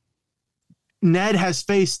Ned has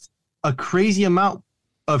faced a crazy amount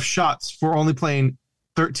of shots for only playing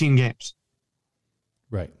 13 games.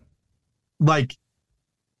 Right. Like,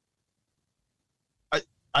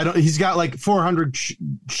 I don't. He's got like 400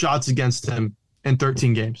 shots against him in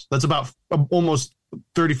 13 games. That's about almost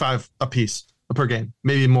 35 a piece per game,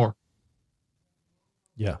 maybe more.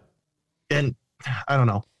 Yeah. And I don't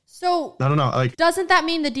know. So I don't know. Like, doesn't that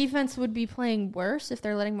mean the defense would be playing worse if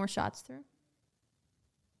they're letting more shots through?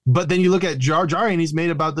 But then you look at Jari, and he's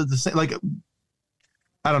made about the same. Like,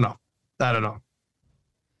 I don't know.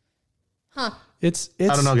 Huh. It's I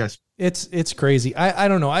don't know, guys. It's crazy. I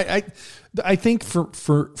don't know. I think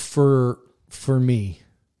for me,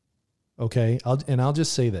 okay, I'll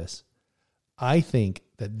just say this. I think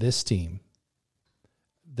that this team,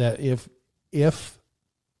 that if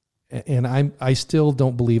and I still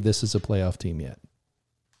don't believe this is a playoff team yet.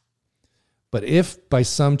 But if by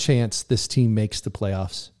some chance this team makes the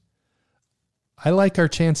playoffs, I like our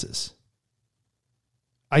chances.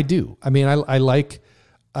 I do. I mean, I like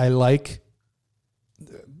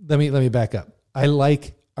let me back up. I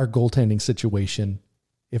like our goaltending situation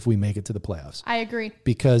if we make it to the playoffs. I agree.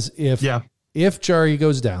 Because if Jari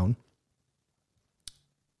goes down,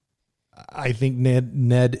 I think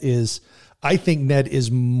Ned is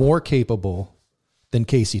more capable than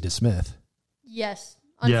Casey DeSmith. Yes.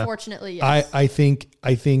 Unfortunately, yes. I think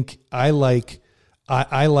I like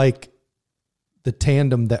the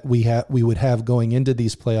tandem that we would have going into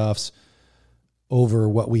these playoffs over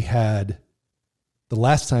what we had the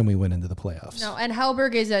last time we went into the playoffs. No, and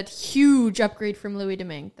Hellberg is a huge upgrade from Louis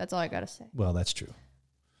Domingue. That's all I got to say. Well, that's true.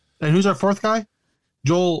 And who's our fourth guy?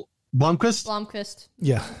 Joel Blomqvist?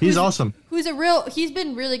 Yeah. He's awesome. He's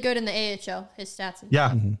been really good in the AHL, his stats.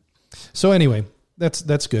 Yeah. Mm-hmm. So anyway,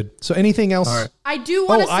 that's good. So anything else? All right. I do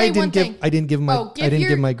want to say one thing. I didn't give my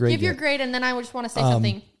grade. Give your grade, and then I just want to say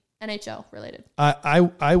something NHL related.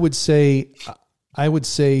 I would say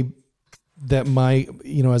that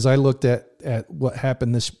as I looked at what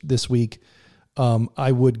happened this week,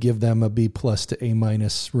 I would give them a B+ to A-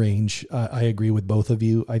 range. I agree with both of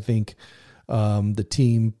you. I think the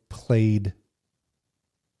team played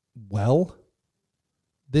well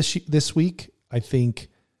this week. I think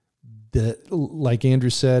that, like Andrew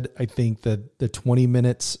said, I think that the 20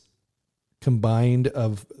 minutes combined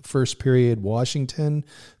of first period Washington,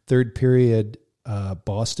 third period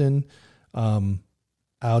Boston,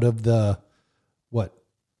 out of the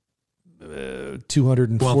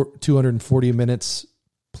 240 minutes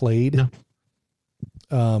played,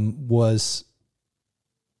 was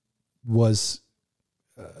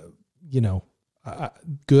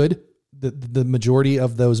good. The majority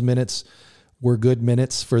of those minutes were good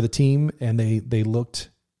minutes for the team, and they looked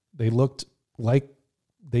like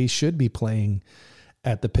they should be playing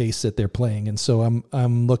at the pace that they're playing. And so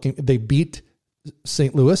I'm looking. They beat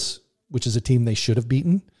St. Louis which is a team they should have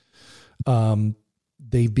beaten.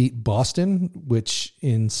 They beat Boston, which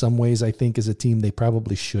in some ways I think is a team they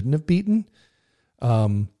probably shouldn't have beaten.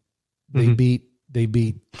 They beat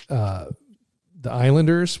the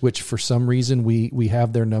Islanders, which for some reason we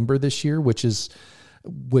have their number this year, which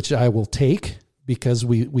I will take because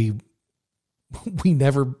we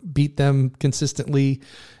never beat them consistently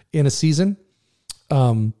in a season.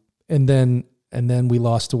 And then we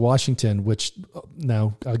lost to Washington, which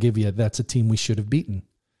now I'll give you, that's a team we should have beaten.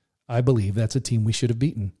 I believe that's a team we should have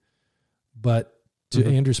beaten. But to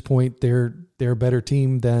Andrew's point, they're a better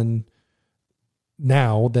team than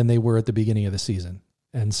they were at the beginning of the season.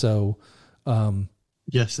 And so,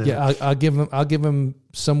 yes, I'll give them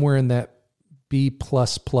somewhere in that B++,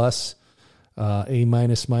 A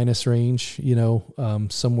minus range,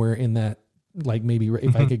 somewhere in that, like maybe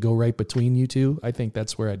if I could go right between you two, I think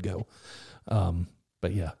that's where I'd go.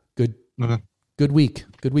 But yeah, good week.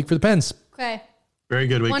 Good week for the Pens. Okay. Very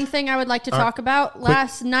good week. One thing I would like to talk about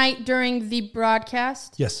last night during the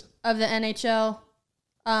broadcast of the NHL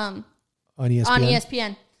on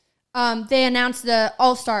ESPN. They announced the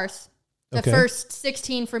All-Stars, the first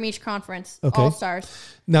 16 from each conference,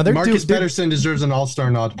 All-Stars. Now Marcus Pettersson deserves an All-Star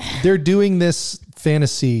nod. They're doing this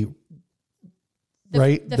fantasy,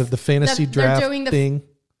 right? The fantasy draft thing.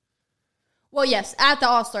 Well, yes, at the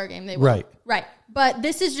All-Star game they will. Right. But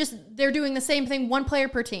this is just, they're doing the same thing, one player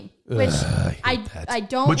per team, which I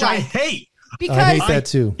don't which like. I hate. Because I hate that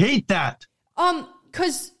too. Hate that.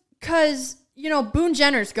 Because Boone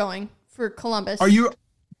Jenner's going for Columbus.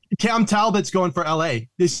 Cam Talbot's going for LA.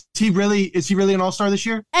 Is he really an All-Star this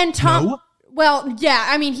year? And Tom, no? Well, yeah,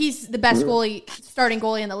 I mean, he's the best starting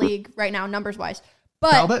goalie in the league right now, numbers wise.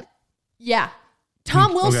 But Talbot? Yeah.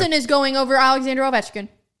 Tom Wilson is going over Alexander Ovechkin.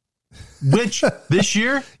 Which this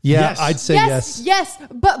year? Yeah, yes. I'd say yes. Yes,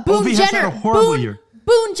 but Boone Ovi Jenner has had a horrible year.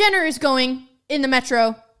 Boone Jenner is going in the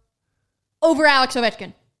Metro over Alex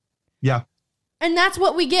Ovechkin. Yeah. And that's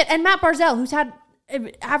what we get. And Matt Barzal, who's had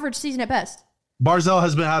an average season at best. Barzal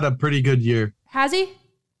has had a pretty good year. Has he?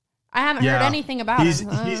 I haven't heard anything about him.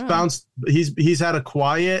 He's bounced. He's had a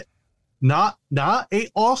quiet, not a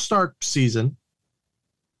All-Star season,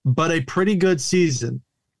 but a pretty good season,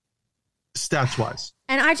 stats wise.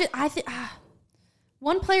 And I think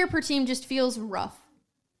one player per team just feels rough.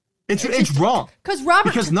 It's wrong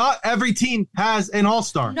because not every team has an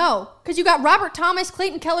All-Star. No, because you got Robert Thomas,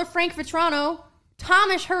 Clayton Keller, Frank Vetrano,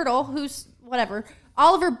 Thomas Hertl, who's whatever,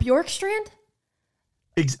 Oliver Bjorkstrand.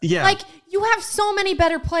 Yeah, like you have so many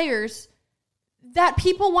better players that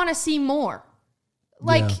people want to see more.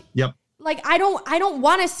 Like, like I don't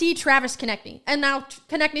want to see Travis Konechny, and now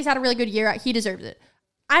Konechny's had a really good year. He deserves it.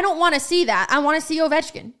 I don't want to see that. I want to see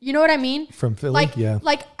Ovechkin. You know what I mean? From Philly,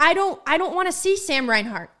 Like I don't want to see Sam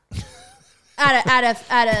Reinhart at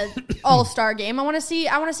a All-Star game. I want to see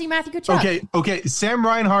Matthew Tkachuk. Okay. Sam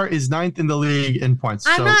Reinhart is 9th in the league in points.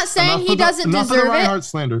 I'm not saying he doesn't deserve it. Reinhart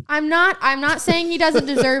slander. I'm not saying he doesn't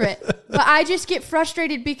deserve it. But I just get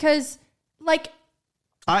frustrated because the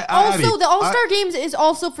All-Star games is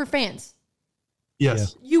also for fans.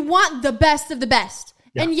 Yes. You want the best of the best.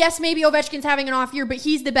 Yeah. And yes, maybe Ovechkin's having an off year, but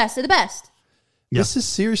he's the best of the best. Yeah. This is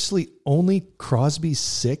seriously only Crosby's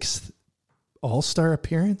 6th All-Star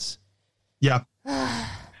appearance? Yeah.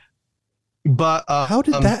 But how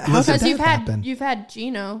did that happen? You've had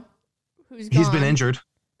Gino, who's gone. He's been injured.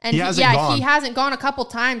 And he hasn't gone a couple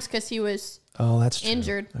times because he was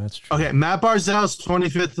injured. That's true. Okay, Matt Barzal's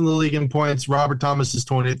 25th in the league in points. Robert Thomas is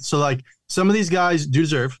 20th. So some of these guys do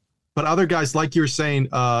deserve. But other guys, like you were saying,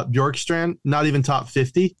 Bjorkstrand, not even top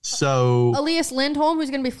 50. So Elias Lindholm, who's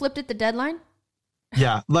going to be flipped at the deadline.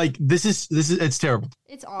 Yeah, this is it's terrible.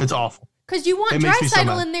 It's awful. It's awful. Because you want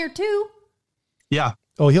Draisaitl in there too. Yeah.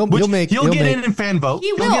 Oh, he'll get in fan vote.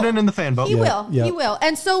 He'll get in the fan vote. He will. Yeah. He will.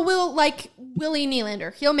 And so will Willie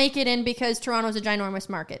Nylander. He'll make it in because Toronto's a ginormous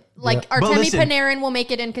market. Artemi Panarin will make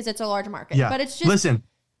it in because it's a large market. Yeah. But it's just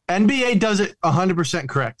NBA does it 100%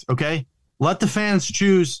 correct. Okay, let the fans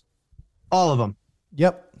choose. All of them.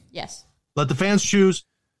 Yep. Yes. Let the fans choose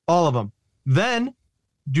all of them. Then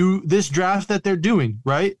do this draft that they're doing,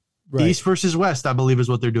 right? East versus West, I believe is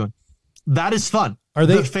what they're doing. That is fun.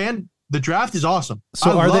 The draft is awesome.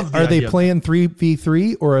 So are they playing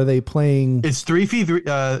 3v3 or are they playing? It's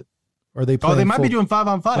 3v3. Are they playing? They might be doing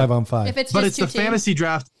 5-on-5. 5-on-5. If it's but just it's the fantasy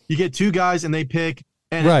draft. You get two guys and they pick.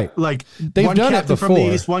 And they've one done captain it before. From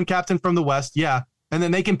the East, one captain from the West. Yeah. And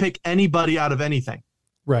then they can pick anybody out of anything.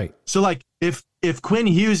 Right. So if Quinn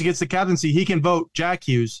Hughes gets the captaincy, he can vote Jack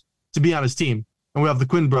Hughes to be on his team. And we have the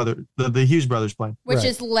Quinn brother, the Hughes brothers playing. Which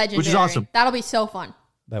is legendary. Which is awesome. That'll be so fun.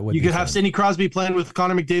 That would you could have Sidney Crosby playing with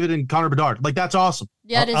Connor McDavid and Connor Bedard. Like, that's awesome.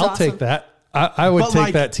 Yeah, it is I'll awesome. take that. I would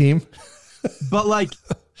take that team. But like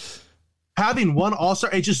having one all-star,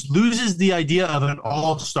 it just loses the idea of an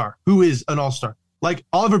all-star. Who is an all-star? Like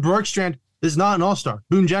Oliver Bjorkstrand is not an all-star.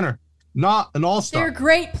 Boone Jenner, not an all-star. They're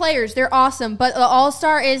great players. They're awesome. But the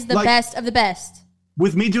all-star is the best of the best.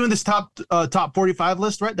 With me doing this top 45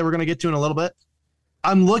 list, right, that we're going to get to in a little bit,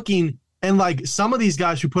 I'm looking, and like some of these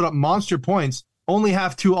guys who put up monster points only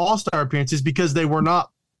have 2 all-star appearances because they were not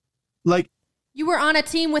like. You were on a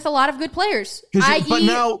team with a lot of good players.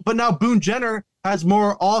 But now Boone Jenner has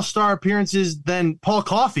more all-star appearances than Paul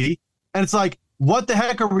Coffey, and it's like, what the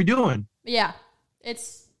heck are we doing? Yeah,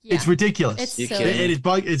 it's ridiculous.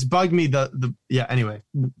 It's bugged me. Anyway,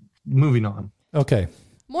 moving on. Okay.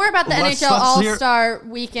 More about the NHL All-Star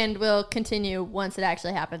Weekend will continue once it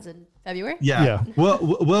actually happens in February. Yeah. We'll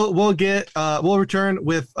return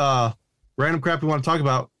with random crap we want to talk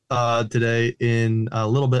about today in a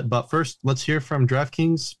little bit. But first, let's hear from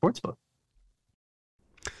DraftKings Sportsbook.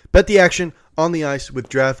 Bet the action on the ice with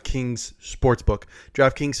DraftKings Sportsbook.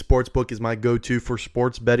 DraftKings Sportsbook is my go-to for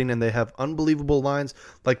sports betting, and they have unbelievable lines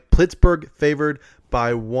like Pittsburgh favored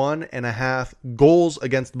by 1.5 goals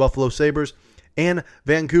against the Buffalo Sabres, and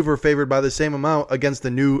Vancouver favored by the same amount against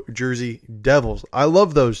the New Jersey Devils. I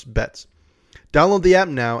love those bets. Download the app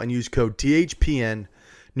now and use code THPN.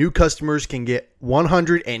 New customers can get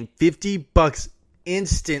 $150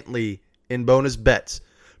 instantly in bonus bets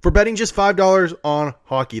for betting just $5 on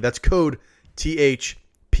hockey. That's code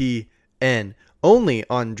THPN. Only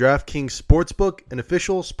on DraftKings Sportsbook, an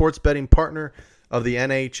official sports betting partner of the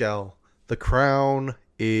NHL. The crown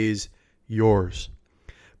is yours.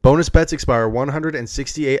 Bonus bets expire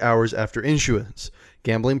 168 hours after issuance.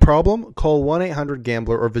 Gambling problem? Call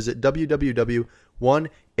 1-800-GAMBLER or visit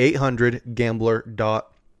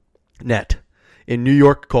www.1800gambler.net. In New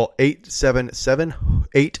York, call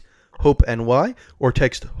 877-8-HOPE-NY or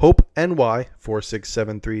text HOPE-NY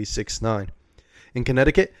 467369. In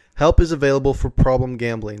Connecticut, help is available for problem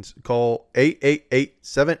gamblings. Call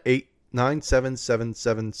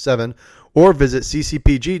 888-78-97777 or visit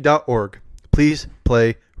ccpg.org. Please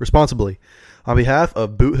play responsibly. On behalf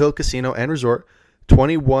of Boot Hill Casino and Resort,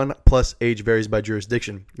 21 plus age varies by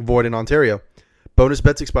jurisdiction. Void in Ontario. Bonus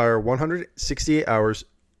bets expire 168 hours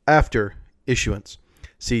after issuance.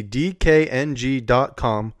 See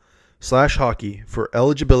dkng.com/hockey for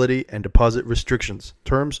eligibility and deposit restrictions,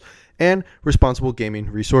 terms, and responsible gaming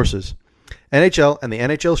resources. NHL and the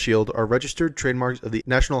NHL Shield are registered trademarks of the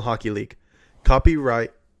National Hockey League.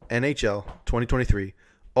 Copyright NHL 2023.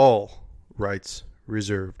 All rights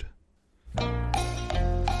reserved.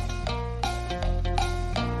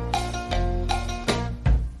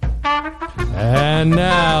 And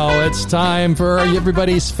now it's time for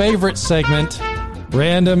everybody's favorite segment,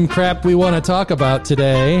 Random Crap We Want to Talk About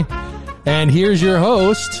Today. And here's your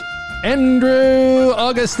host, Andrew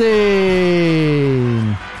Augustine.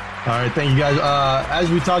 All right, thank you guys. As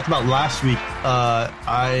we talked about last week,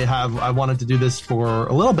 I wanted to do this for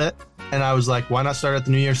a little bit, and I was like, why not start at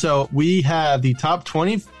the new year? So we have the top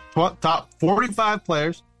 45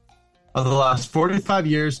 players of the last 45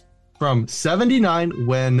 years from 79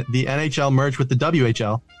 when the NHL merged with the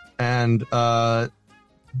WHL, and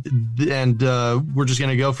we're just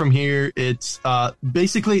gonna go from here. It's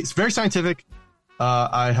basically it's very scientific.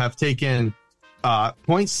 I have taken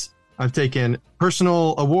points. I've taken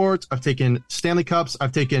personal awards. I've taken Stanley Cups.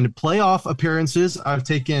 I've taken playoff appearances. I've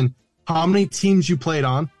taken how many teams you played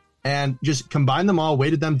on, and just combined them all,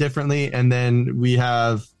 weighted them differently, and then we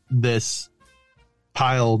have this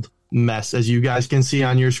piled mess, as you guys can see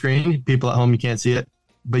on your screen. People at home, you can't see it,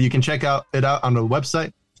 but you can check it out on the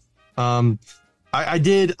website. I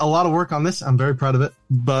did a lot of work on this. I'm very proud of it,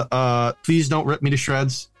 but please don't rip me to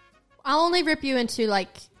shreds. I'll only rip you into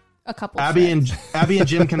like a couple. Abby and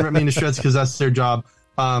Jim can rip me into shreds because that's their job.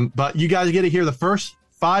 But you guys get to hear the first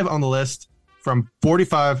 5 on the list from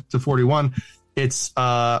 45 to 41. It's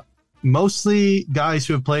mostly guys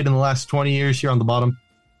who have played in the last 20 years here on the bottom.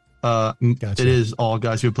 Gotcha. It is all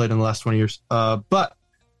guys who have played in the last 20 years. But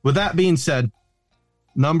with that being said,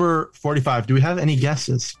 number 45, do we have any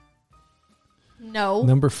guesses? No.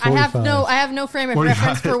 Number 45. I have no frame of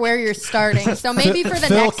reference for where you're starting. So maybe for the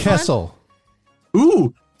Phil next Kessel. one.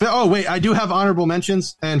 Ooh. Oh, wait. I do have honorable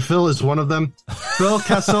mentions, and Phil is one of them. Phil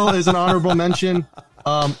Kessel is an honorable mention.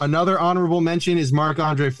 Another honorable mention is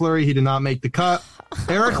Marc-Andre Fleury. He did not make the cut.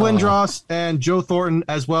 Eric Lindros and Joe Thornton,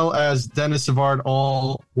 as well as Dennis Savard,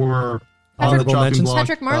 all were on the chopping block.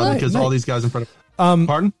 Patrick Marleau? Because all these guys in front of...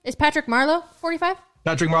 Pardon? Is Patrick Marleau 45?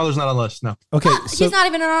 Patrick Marleau's not on the list. No. Okay, he's not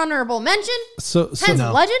even an honorable mention. Penn's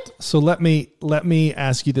no. legend. So let me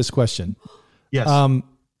ask you this question. Yes.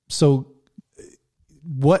 So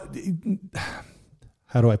what?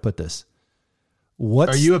 How do I put this?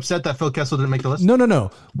 Are you upset that Phil Kessel didn't make the list?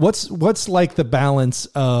 No. What's like the balance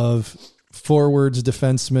of forwards,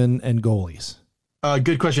 defensemen, and goalies?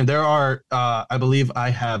 Good question. There are, I believe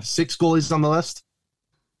I have 6 goalies on the list.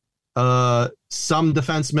 Some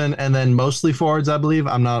defensemen and then mostly forwards, I believe.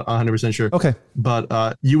 I'm not 100% sure. Okay.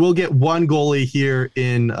 But you will get one goalie here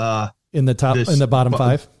in the top, in the bottom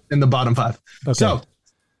 5? In the bottom 5. Okay. So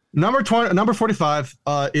number 45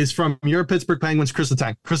 is from your Pittsburgh Penguins, Chris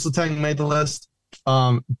Letang. Chris Letang made the list.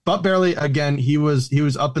 But barely. Again, he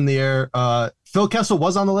was up in the air. Phil Kessel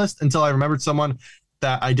was on the list until I remembered someone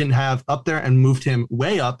that I didn't have up there and moved him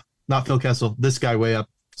way up. Not Phil Kessel, this guy way up.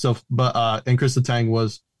 So, but and Chris Letang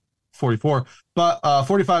was 44. But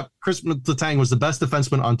 45, Chris Letang was the best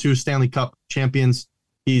defenseman on 2 Stanley Cup champions.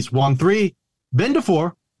 He's won 3, been to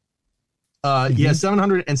 4. He has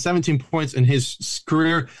 717 points in his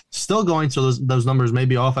career, still going. So those numbers may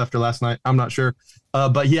be off after last night. I'm not sure.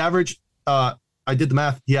 But he averaged. I did the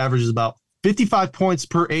math. He averages about 55 points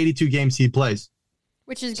per 82 games he plays,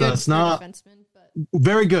 which is good. It's for not a defenseman, but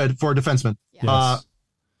very good for a defenseman. Yes.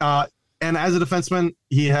 And as a defenseman,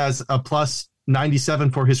 he has a plus 97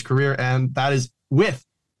 for his career, and that is with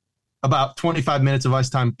about 25 minutes of ice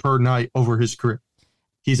time per night over his career.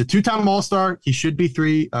 He's a 2-time All-Star. He should be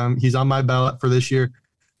 3. He's on my ballot for this year.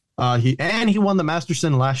 He won the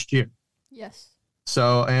Masterson last year. Yes.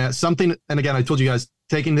 So something, and again, I told you guys,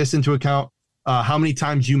 taking this into account, how many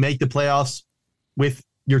times you make the playoffs with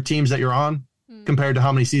your teams that you're on compared to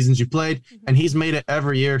how many seasons you played. And he's made it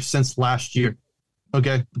every year since last year.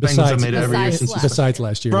 Okay. The Penguins have made it every year since besides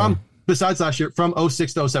last year. Besides last year, from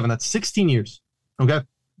 06 to 07. That's 16 years. Okay.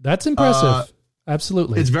 That's impressive.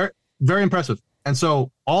 Absolutely. It's very, very impressive. And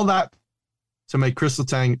so all that to make Chris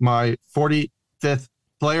Letang my 45th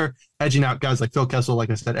player, edging out guys like Phil Kessel, like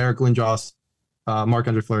I said, Eric Lindros,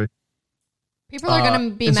 Marc-Andre Fleury. People are going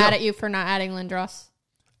to be mad at you for not adding Lindros.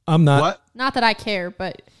 I'm not. What? Not that I care,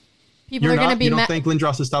 but people You're are going to be mad. You mad. don't think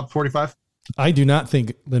Lindros is top 45? I do not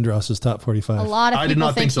think Lindros is top 45. A lot of I did people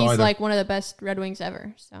not think so he's either. like one of the best Red Wings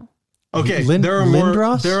ever. So Okay, there are Lindros?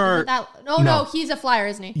 more. There are no, he's a Flyer,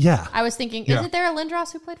 isn't he? Yeah. I was thinking, Yeah. isn't there a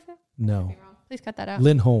Lindros who played for him? No. Please cut that out.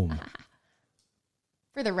 Lindholm.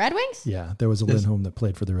 For the Red Wings? Yeah, there was a Lindholm that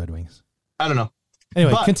played for the Red Wings. I don't know.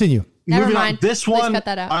 Anyway, But- continue. Never Moving mind. on. This Please one, cut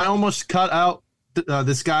that out. I almost cut out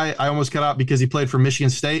this guy. I almost cut out because he played for Michigan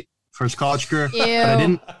State for his college career. Ew. But I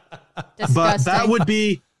didn't. Disgusting. But that would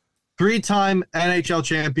be 3-time NHL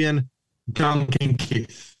champion Duncan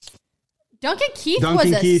Keith. Duncan Keith Duncan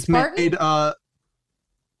was a Keith Spartan? made.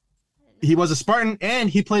 He was a Spartan, and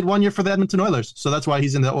he played 1 year for the Edmonton Oilers, so that's why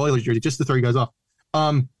he's in the Oilers jersey. Just to throw you guys off.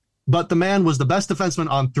 But the man was the best defenseman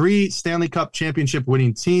on 3 Stanley Cup championship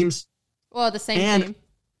winning teams. Well, the same and team.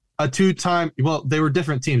 A 2-time. Well, they were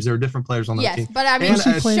different teams. There were different players on that Yes, team. but I mean, And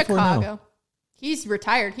as- playing for now? Chicago. He's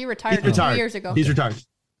retired. He retired He's retired 2 years ago. He's retired.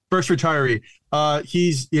 First retiree.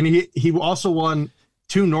 He also won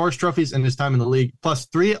 2 Norris trophies in his time in the league, plus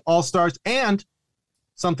 3 All-Stars, and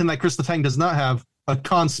something that Chris Letang does not have, a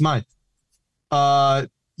Conn Smythe.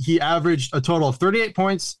 He averaged a total of 38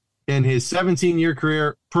 points in his 17-year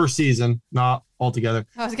career per season, not altogether.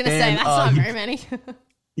 I was going to say, that's not very many.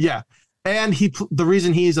 Yeah. And the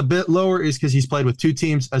reason he's a bit lower is because he's played with 2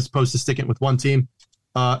 teams as opposed to sticking with 1 team.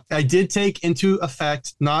 I did take into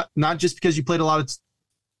effect, not just because you played on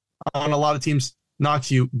a lot of teams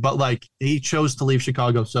knocks you, but like he chose to leave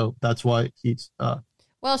Chicago, so that's why he's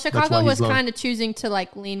well, Chicago was kind of choosing to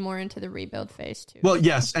like lean more into the rebuild phase too. well,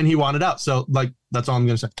 yes, and he wanted out, so like that's all I'm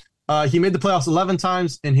gonna say. He made the playoffs 11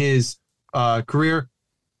 times in his career,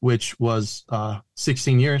 which was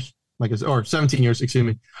 16 years, or 17 years, excuse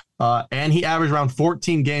me. And he averaged around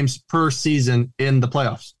 14 games per season in the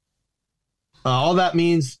playoffs. All that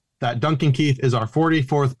means that Duncan Keith is our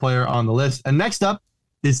 44th player on the list. And next up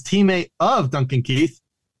is teammate of Duncan Keith,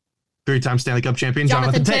 3-time Stanley Cup champion,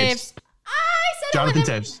 Jonathan Toews. Jonathan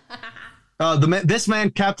Toews. This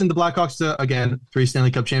man captained the Blackhawks to, again, 3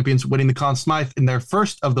 Stanley Cup champions, winning the Conn Smythe in their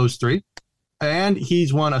first of those 3. And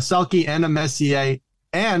he's won a Selke and a Messier,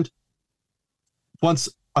 and once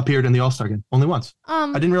appeared in the All-Star game. Only once.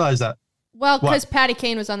 I didn't realize that. Well, because Patty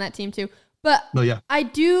Kane was on that team too. But yeah. I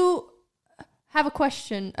do have a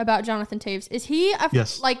question about Jonathan Toews. Is he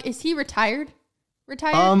is he retired?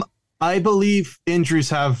 I believe injuries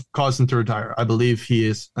have caused him to retire. I believe he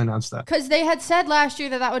is announced that. Because they had said last year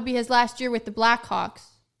that would be his last year with the Blackhawks.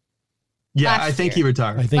 Yeah, I think he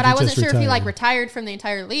retired. But I wasn't sure if he like retired from the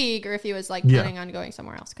entire league or if he was like planning on going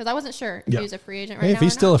somewhere else. Because I wasn't sure if he was a free agent right now. If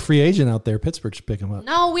he's still a free agent out there, Pittsburgh should pick him up.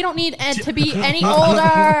 No, we don't need Ed to be any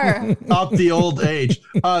older. Up the old age.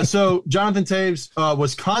 So Jonathan Toews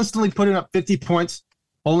was constantly putting up 50 points,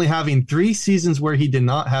 only having 3 seasons where he did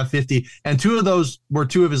not have 50. And 2 of those were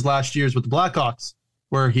 2 of his last years with the Blackhawks,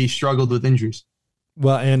 where he struggled with injuries.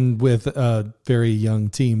 Well, and with a very young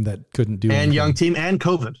team that couldn't do anything. And young team and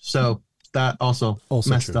COVID. So that also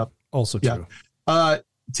messed up. Also true.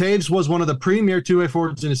 Toews was one of the premier two-way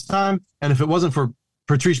forwards in his time, and if it wasn't for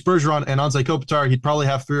Patrice Bergeron and Anze Kopitar, he'd probably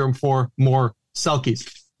have 3 or 4 more Selkes.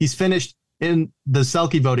 He's finished in the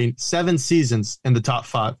Selke voting 7 seasons in the top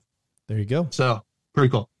 5. There you go. So pretty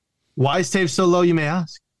cool. Why is Toews so low, you may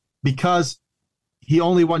ask? Because he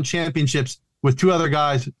only won championships with 2 other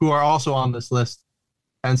guys who are also on this list.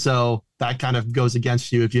 And so that kind of goes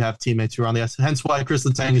against you if you have teammates who are on the list. Hence why Chris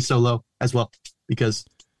Letang is so low as well, because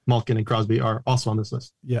Malkin and Crosby are also on this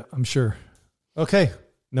list. Yeah, I'm sure. Okay,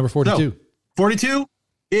 number 42. So, 42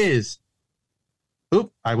 is,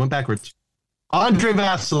 I went backwards. Andre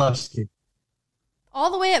Vasilevsky.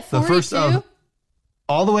 All the way at 42?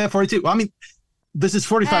 All the way at 42. Well, I mean, this is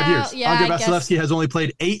 45 years. Yeah, Andre Vasilevsky has only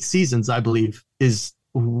played 8 seasons, I believe, is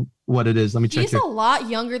what it is. Let me check here. He's a lot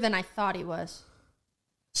younger than I thought he was.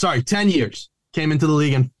 Sorry, 10 years. Came into the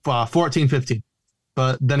league in 14, 15.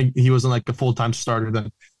 But then he wasn't like a full-time starter then.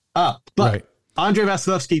 But Andre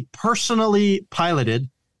Vasilevsky personally piloted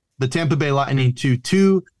the Tampa Bay Lightning to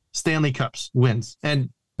 2 Stanley Cups wins. And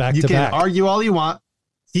you can argue all you want.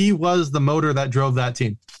 He was the motor that drove that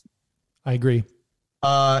team. I agree.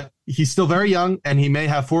 He's still very young, and he may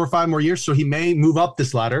have 4 or 5 more years, so he may move up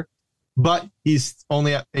this ladder. But he's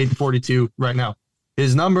only at age 42 right now.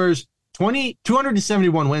 His numbers...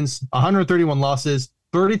 271 wins, 131 losses,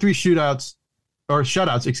 33 shutouts,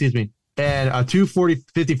 and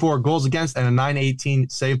 54 goals against and a 918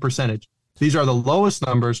 save percentage. These are the lowest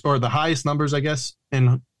numbers, or the highest numbers, I guess,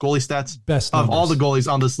 in goalie stats of all the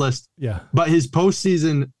goalies on this list. Yeah. But his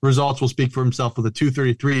postseason results will speak for himself with a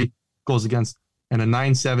 233 goals against and a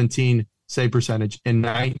 917 save percentage in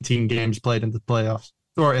 19 games played in the playoffs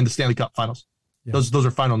or in the Stanley Cup finals. Yeah. Those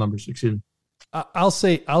are final numbers, excuse me. I'll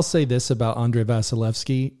say this about Andre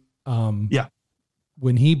Vasilevsky.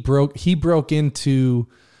 When he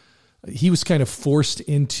was kind of forced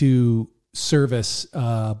into service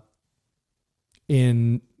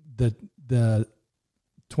in the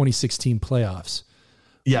 2016 playoffs.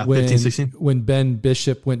 Yeah, 15-16. When Ben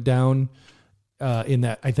Bishop went down in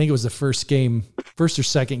that, I think it was the first or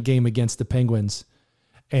second game against the Penguins,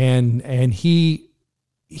 and he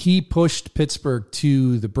pushed Pittsburgh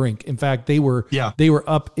to the brink. In fact, they were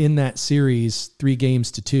up in that series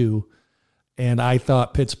 3-2, and I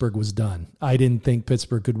thought Pittsburgh was done. I didn't think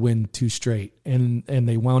Pittsburgh could win 2 straight, and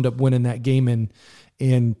they wound up winning that game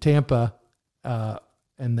in Tampa,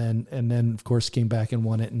 and then of course came back and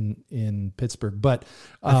won it in Pittsburgh. But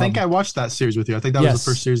I think I watched that series with you. I think that was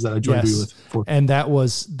the first series that I joined you with. And that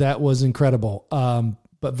was incredible.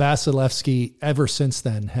 But Vasilevsky ever since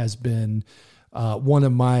then has been one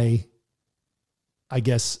of my, I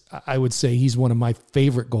guess I would say he's one of my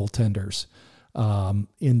favorite goaltenders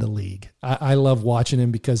in the league. I love watching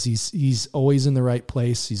him because he's always in the right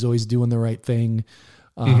place. He's always doing the right thing.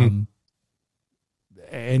 And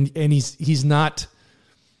he's not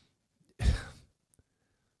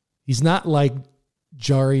like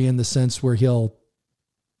Jari in the sense where he'll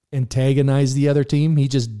antagonize the other team. He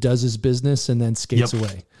just does his business and then skates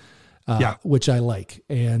away, which I like.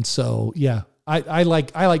 And so, I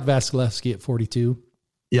like Vasilevsky at 42.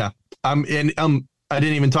 Yeah. I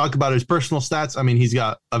didn't even talk about his personal stats. I mean, he's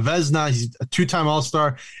got a Vezina, he's a 2-time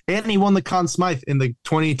All-Star, and he won the Conn Smythe in the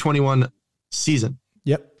 2021 season.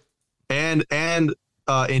 Yep. And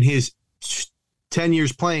in his 10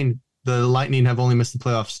 years playing, the Lightning have only missed the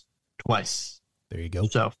playoffs twice. There you go.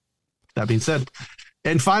 So that being said,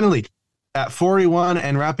 and finally at 41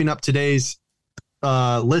 and wrapping up today's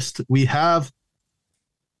list, we have,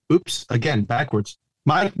 again, backwards,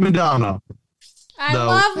 Mike Modano. I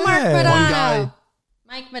love Mark Modano.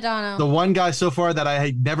 Mike Modano. The one guy so far that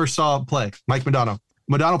I never saw play, Mike Modano.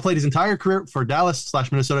 Modano played his entire career for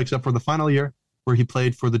Dallas/Minnesota, except for the final year where he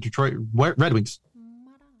played for the Detroit Red Wings.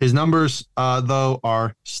 His numbers, though,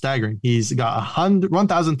 are staggering. He's got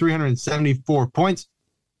 1,374 points.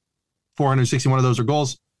 461 of those are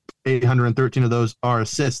goals. 813 of those are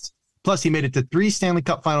assists. Plus, he made it to 3 Stanley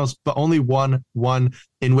Cup finals, but only one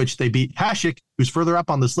in which they beat Hasek, who's further up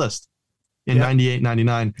on this list, in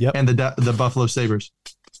 98-99, and the Buffalo Sabres.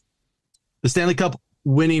 The Stanley Cup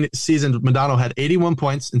winning season, Modano had 81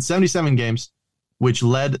 points in 77 games, which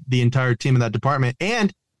led the entire team in that department.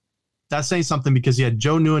 And that's saying something because he had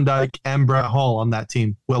Joe Newendike and Brett Hall on that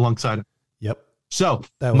team alongside him. Yep. So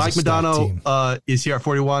Mike Modano is here at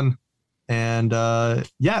 41. And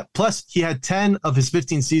plus he had 10 of his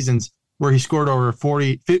 15 seasons where he scored over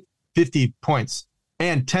 50 points,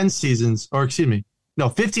 and 15 seasons where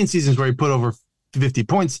he put over 50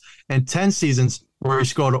 points, and 10 seasons where he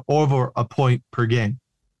scored over a point per game.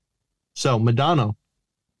 So Modano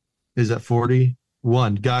is at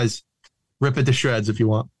 41. Guys, rip it to shreds if you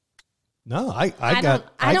want. No, I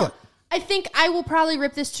think I will probably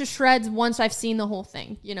rip this to shreds once I've seen the whole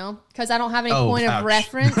thing, because I don't have any point of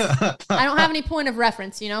reference. I don't have any point of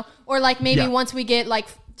reference, or like maybe once we get like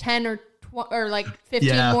 10 or like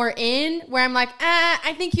 15 more in, where I'm like,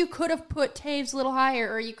 I think you could have put Taves a little higher,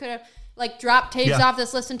 or you could have like dropped Taves off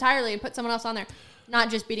this list entirely and put someone else on there, not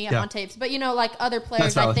just beating up on Taves, but like other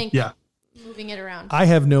players, I think moving it around. I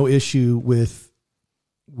have no issue with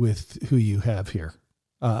who you have here.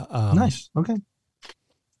 Nice. Okay.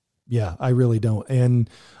 Yeah, I really don't. And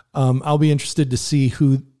I'll be interested to see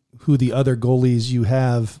who the other goalies you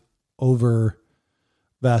have over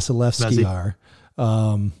Vasilevsky are.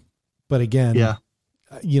 But again,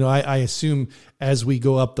 I assume as we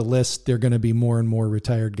go up the list, there are going to be more and more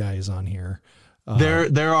retired guys on here.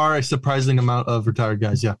 There are a surprising amount of retired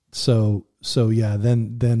guys. Yeah. So yeah,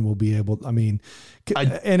 then we'll be able, and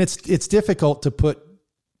it's difficult to put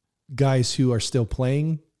guys who are still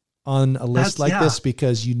playing on a list like this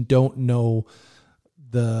because you don't know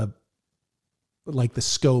the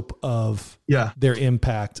scope of their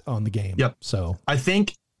impact on the game. Yep. So I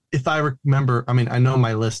think if I remember, I know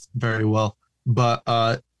my list very well, but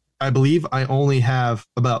I believe I only have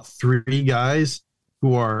about 3 guys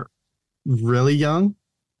who are really young,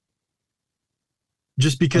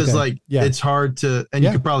 just because it's hard to, and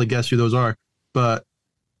you could probably guess who those are, but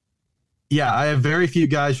I have very few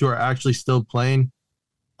guys who are actually still playing.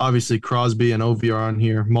 Obviously Crosby and Ovi are on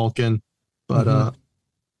here, Malkin, but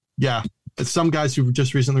it's some guys who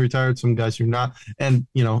just recently retired, some guys who are not, and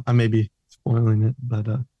I may be spoiling it, but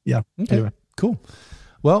Okay. Anyway, cool.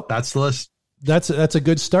 Well, that's the list. That's a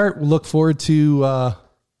good start. We'll look forward to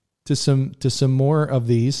some more of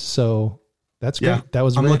these. So that's great. Yeah, that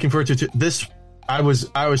was. I'm looking forward to this. I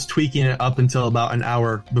was tweaking it up until about an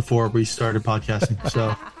hour before we started podcasting.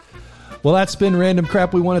 So. Well, that's been Random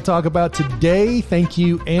Crap we want to talk about today. Thank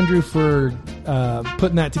you, Andrew, for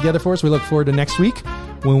putting that together for us. We look forward to next week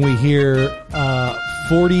when we hear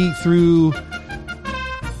 40 through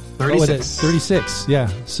 36. 36.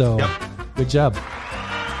 Yeah. So Good job.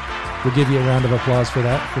 We'll give you a round of applause for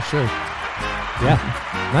that for sure. Yeah.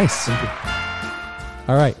 Nice.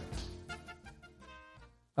 All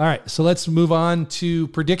right. So let's move on to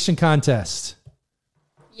prediction contest.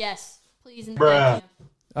 Yes, please. And thank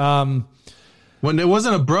you. When it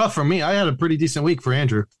wasn't a bruh for me, I had a pretty decent week for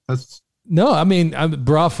Andrew. I'm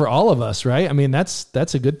bra for all of us, right?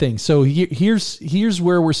 That's a good thing. So here's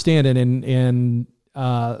where we're standing in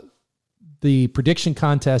the prediction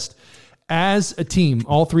contest as a team,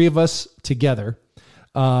 all 3 of us together.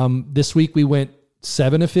 This week we went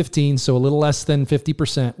 7 of 15, so a little less than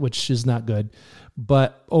 50%, which is not good.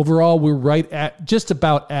 But overall, we're right at just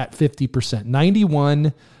about at 50%,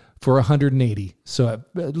 91 for 180. So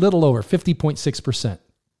a little over 50.6%.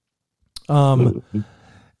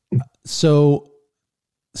 So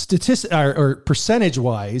percentage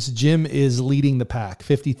wise, Jim is leading the pack,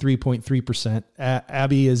 53.3%.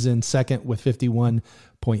 Abby is in second with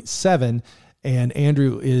 51.7%, and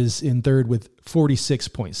Andrew is in third with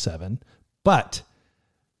 46.7%. But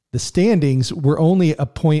the standings were only a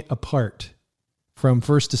point apart from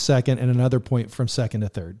first to second and another point from second to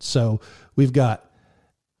third. So we've got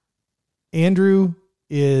Andrew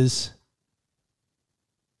is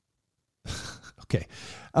okay.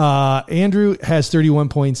 Andrew has 31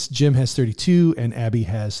 points, Jim has 32, and Abby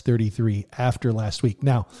has 33 after last week.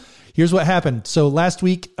 Now, here's what happened. So last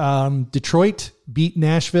week, Detroit beat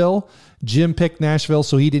Nashville. Jim picked Nashville,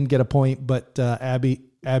 so he didn't get a point, but Abby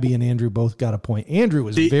and Andrew both got a point. Andrew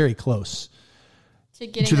was very close to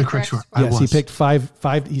the correct score. Yes, he picked five.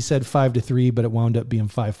 He said 5-3, but it wound up being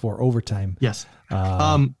 5-4 overtime. Yes.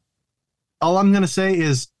 All I'm going to say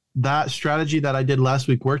is that strategy that I did last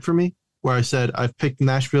week worked for me, where I said I've picked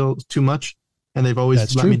Nashville too much and they've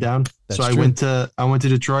always let me down. So I went to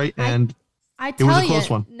Detroit and it was a close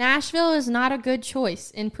one. Nashville is not a good choice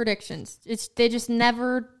in predictions. They just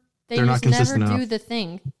never do the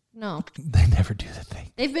thing. No. They never do the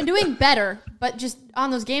thing. They've been doing better, but just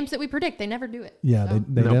on those games that we predict, they never do it. Yeah, so.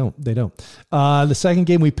 They don't. The second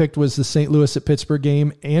game we picked was the St. Louis at Pittsburgh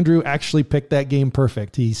game. Andrew actually picked that game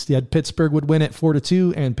perfect. He said Pittsburgh would win it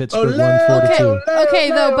 4-2, and Pittsburgh won 4-2. Okay,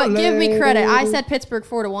 though, but give me credit. I said Pittsburgh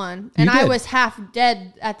 4-1, and I was half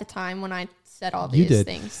dead at the time when I said all these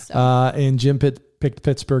things. So. And Jim picked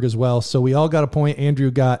Pittsburgh as well. So we all got a point.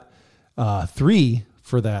 Andrew got 3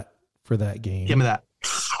 for that game. Give me that.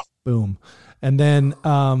 Boom. And then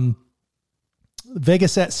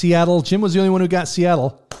Vegas at Seattle. Jim was the only one who got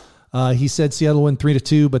Seattle. He said Seattle won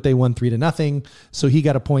 3-2, but they won 3-0. So he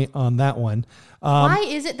got a point on that one. Why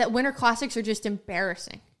is it that Winter Classics are just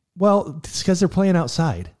embarrassing? Well, it's because they're playing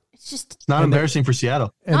outside. It's not embarrassing for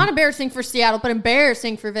Seattle. Not embarrassing for Seattle, but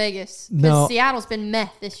embarrassing for Vegas. Because Seattle's been meh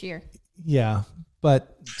this year. Yeah,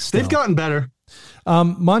 but still. They've gotten better.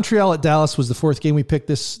 Montreal at Dallas was the fourth game we picked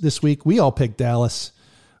this week. We all picked Dallas.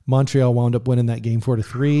 Montreal wound up winning that game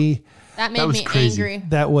 4-3. That made me angry.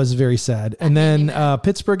 That was very sad. And then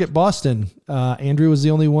Pittsburgh at Boston. Andrew was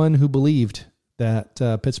the only one who believed that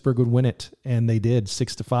Pittsburgh would win it, and they did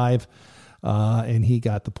 6-5. And he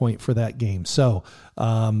got the point for that game. So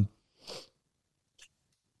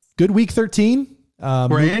good week 13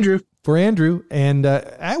 for Andrew. And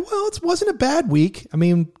it wasn't a bad week. I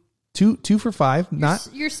mean, two for 5.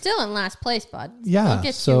 You're still in last place, bud. Yeah. Don't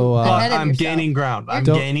get so I'm gaining ground.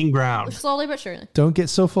 Gaining ground. Slowly but surely. Don't get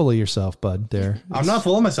so full of yourself, bud. There. I'm not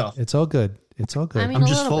full of myself. It's all good. I mean, I'm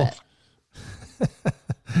just full.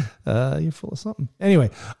 You're full of something. Anyway,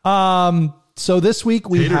 so this week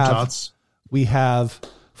we have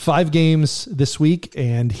 5 games this week,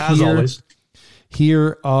 and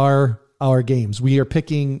here are our games. We are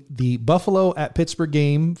picking the Buffalo at Pittsburgh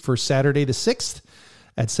game for Saturday the 6th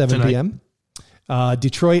at 7 p.m.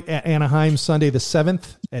 Detroit at Anaheim Sunday the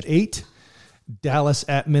 7th at 8. Dallas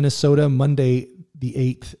at Minnesota Monday the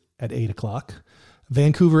 8th at 8 o'clock.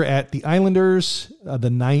 Vancouver at the Islanders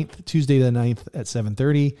Tuesday the 9th at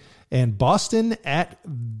 7:30. And Boston at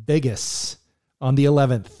Vegas on the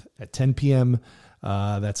 11th at 10 p.m.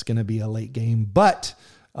 That's going to be a late game. But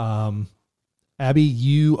Abby,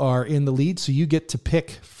 you are in the lead, so you get to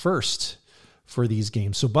pick first for these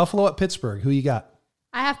games. So Buffalo at Pittsburgh, who you got?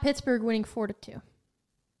 I have Pittsburgh winning 4-2.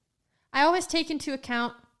 I always take into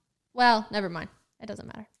account, well, never mind. It doesn't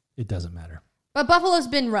matter. It doesn't matter. But Buffalo's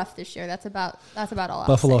been rough this year. That's about all.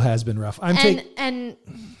 Buffalo has been rough.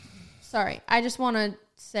 Sorry, I just want to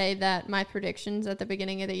say that my predictions at the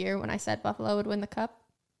beginning of the year when I said Buffalo would win the cup,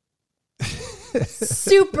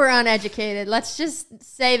 super uneducated. Let's just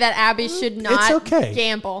say that Abby should not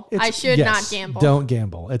gamble. I should not gamble. Don't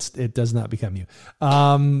gamble. It does not become you.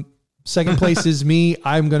 Second place is me.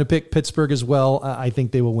 I'm going to pick Pittsburgh as well. I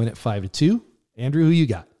think they will win it 5-2. Andrew, who you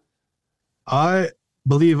got? I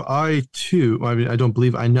believe I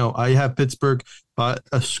know. I have Pittsburgh by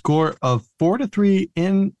a score of 4-3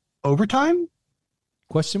 in overtime.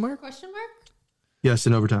 Question mark? Yes,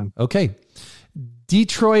 in overtime. Okay.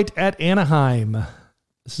 Detroit at Anaheim.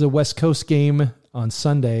 This is a West Coast game on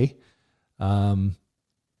Sunday. Abby,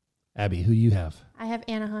 who do you have? I have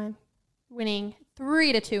Anaheim winning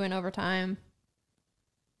 3-2 in overtime.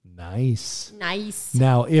 Nice.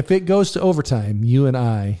 Now, if it goes to overtime, you and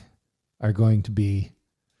I are going to be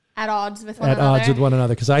at odds with one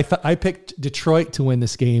another. Because I picked Detroit to win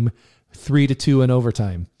this game 3-2 in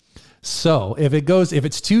overtime. So if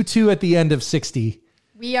it's 2-2 at the end of 60,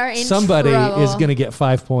 we are in somebody trouble. Is going to get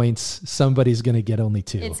 5 points. Somebody's going to get only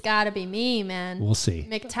 2. It's got to be me, man. We'll see.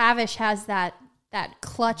 McTavish has that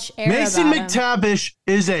clutch air. Mason about him. McTavish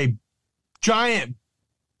is a giant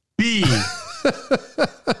B.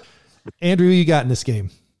 Andrew, who you got in this game?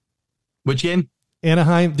 Which game?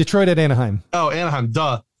 Anaheim, Detroit at Anaheim. Oh, Anaheim,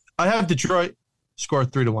 duh. I have Detroit score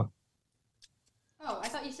 3-1. Oh, I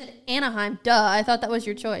thought you said Anaheim, duh. I thought that was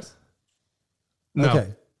your choice. No.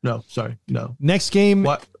 Okay. No, sorry. No. Next game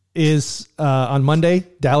is on Monday,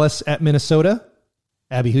 Dallas at Minnesota.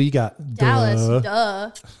 Abby, who you got? Dallas,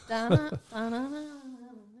 duh.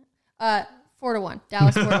 4-1.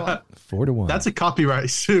 Dallas 4-1. 4-1. That's a copyright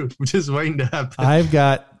suit. We're just waiting to happen.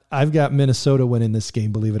 I've got Minnesota winning this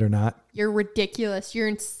game, believe it or not. You're ridiculous. You're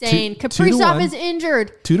insane. Kaprizov is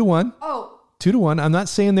injured. 2-1. Oh. 2-1. I'm not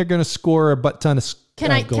saying they're going to score a butt ton of goals.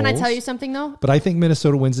 Can I tell you something though? But I think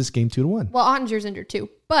Minnesota wins this game 2-1. Well, Ottinger's injured too,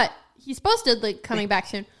 but he's supposedly coming back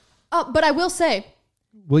soon. But I will say.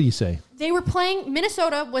 Will you say?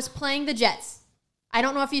 Minnesota was playing the Jets. I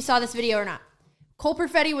don't know if you saw this video or not. Cole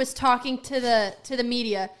Perfetti was talking to the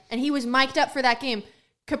media, and he was mic'd up for that game.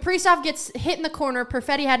 Kaprizov gets hit in the corner.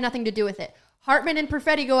 Perfetti had nothing to do with it. Hartman and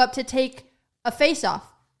Perfetti go up to take a face-off.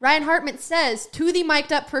 Ryan Hartman says to the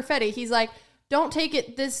mic'd up Perfetti, he's like, don't take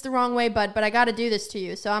it the wrong way, bud, but I got to do this to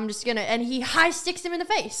you. So I'm just going to, and he high sticks him in the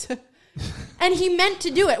face. And he meant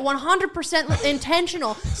to do it, 100%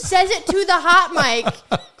 intentional. Says it to the hot mic.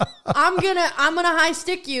 I'm gonna high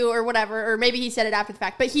stick you or whatever, or maybe he said it after the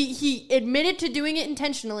fact. But he admitted to doing it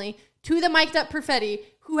intentionally to the mic'd up Perfetti,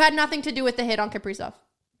 who had nothing to do with the hit on Kaprizov.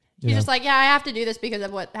 He's just like, yeah, I have to do this because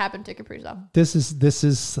of what happened to Kaprizov. This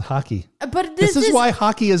is hockey. But this is why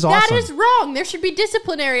hockey is awesome. That is wrong. There should be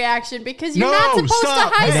disciplinary action because you're not supposed to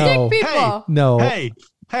high stick people.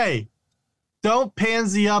 Hey. Don't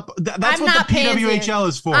pansy up. That's what the PWHL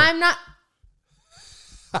is for. I'm not.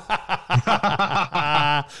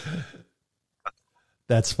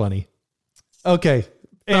 That's funny. Okay.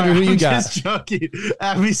 Andrew, who you got? I'm just joking.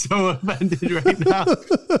 Abby's so offended right now.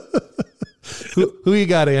 Who you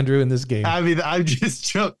got, Andrew, in this game? Abby, I'm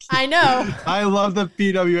just joking. I know. I love the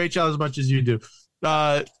PWHL as much as you do.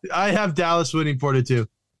 I have Dallas winning 4-2.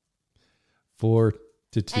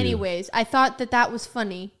 4-2. Anyways, I thought that was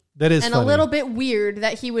funny. That is and funny. A little bit weird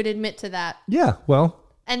that he would admit to that. Yeah, well.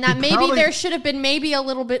 And that maybe there should have been maybe a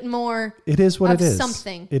little bit more. It is what it is.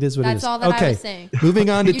 Something. It is what it is. That's all that I was saying. Moving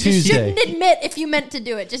on to Tuesday. You shouldn't admit if you meant to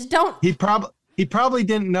do it. Just don't. He probably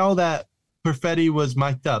didn't know that Perfetti was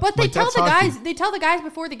mic'd up. But they tell the guys. They tell the guys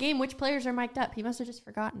before the game which players are mic'd up. He must have just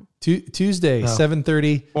forgotten. Tuesday,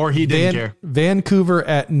 7:30. Or he didn't care. Vancouver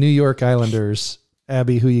at New York Islanders.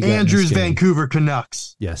 Abby, who you got? Andrew's Vancouver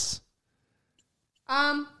Canucks. Yes.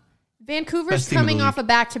 Vancouver's coming off a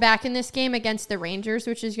back-to-back in this game against the Rangers,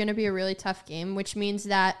 which is going to be a really tough game, which means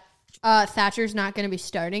that Thatcher's not going to be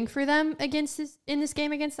starting for them in this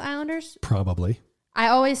game against the Islanders. Probably. I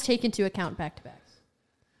always take into account back-to-backs.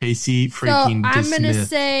 Casey freaking I'm going to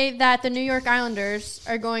say that the New York Islanders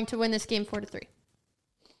are going to win this game 4-3.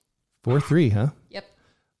 4-3, huh? Yep.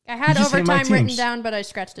 I had overtime written down, but I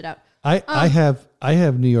scratched it out. I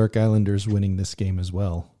have New York Islanders winning this game as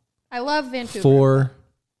well. I love Vancouver.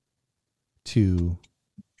 4-2.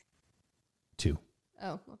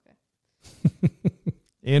 Oh, okay.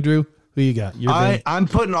 Andrew, who you got? I'm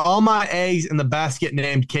putting all my eggs in the basket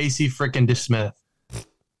named Casey freaking DeSmith.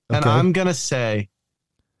 And I'm going to say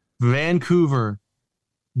Vancouver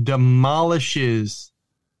demolishes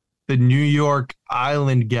the New York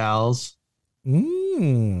Island Gals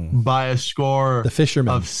by a score of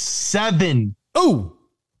 7-0.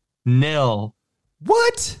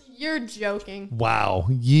 What? You're joking. Wow.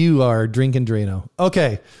 You are drinking Drano.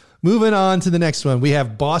 Okay. Moving on to the next one. We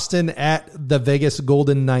have Boston at the Vegas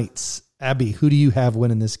Golden Knights. Abby, who do you have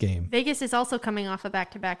winning this game? Vegas is also coming off a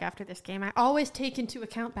back-to-back after this game. I always take into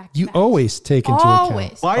account back-to-back. You always take into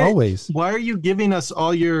account. Why are you giving us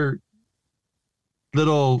all your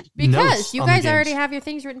little notes? Because you guys already have your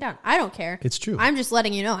things written down. I don't care. It's true. I'm just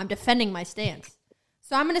letting you know. I'm defending my stance.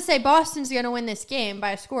 So I'm going to say Boston's going to win this game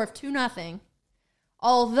by a score of 2-0.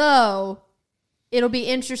 Although it'll be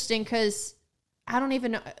interesting because I don't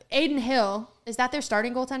even know. Aiden Hill, is that their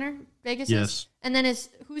starting goaltender? Vegas? Yes. And then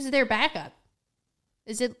who's their backup?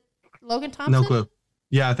 Is it Logan Thompson? No clue.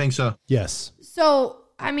 Yeah, I think so. Yes. So,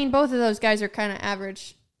 I mean, both of those guys are kind of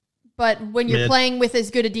average. But when you're playing with as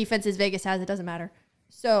good a defense as Vegas has, it doesn't matter.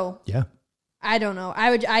 So, yeah. I don't know.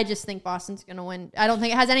 I just think Boston's going to win. I don't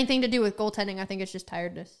think it has anything to do with goaltending. I think it's just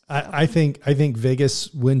tiredness. So. I think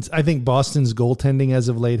Vegas wins. I think Boston's goaltending as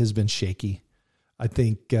of late has been shaky. I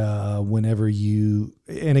think whenever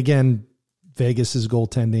and again, Vegas's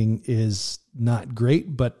goaltending is not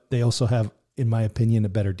great, but they also have, in my opinion, a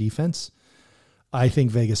better defense. I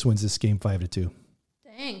think Vegas wins this game 5-2.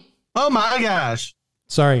 Dang. Oh my gosh.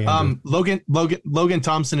 Sorry, Andrew. Logan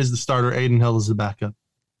Thompson is the starter. Aiden Hill is the backup.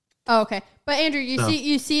 Oh, okay. But Andrew,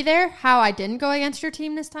 you see there how I didn't go against your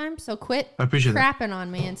team this time? So quit crapping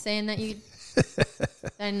on me and saying that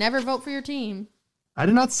I never vote for your team. I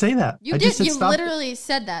did not say that. You did. You literally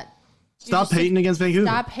said that. Stop hating against Vancouver.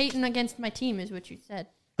 Stop hating against my team is what you said.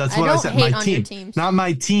 That's what I said. My team. Not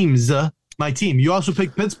my teams. My team. You also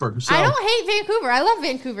picked Pittsburgh. So. I don't hate Vancouver. I love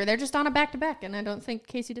Vancouver. They're just on a back-to-back, and I don't think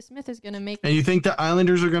Casey DeSmith is going to make. And you think the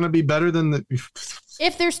Islanders are going to be better than the?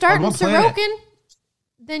 If they're starting Sorokin,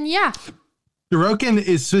 then yeah. Sorokin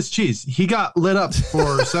is Swiss cheese. He got lit up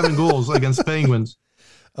for 7 goals against the Penguins.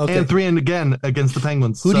 Okay. And 3 again against the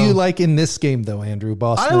Penguins. Who do you like in this game, though, Andrew?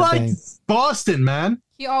 Boston. I like Boston, man.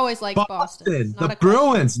 He always liked Boston. The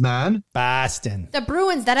Bruins, man. Boston. The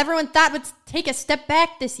Bruins that everyone thought would take a step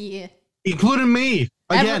back this year. Including me.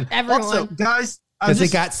 Again. Everyone. Also, guys. Because they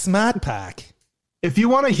got Smart Pack. If you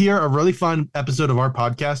want to hear a really fun episode of our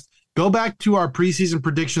podcast, go back to our preseason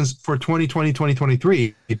predictions for 2020,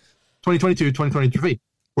 2023, 2022, 2023,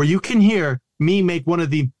 where you can hear me make one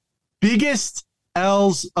of the biggest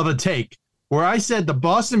L's of a take, where I said the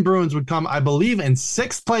Boston Bruins would come, I believe, in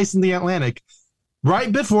 6th place in the Atlantic,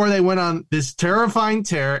 right before they went on this terrifying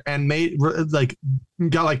tear and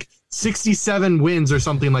got 67 wins or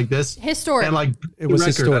something like this. Historic. And it was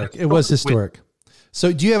historic. It was historic.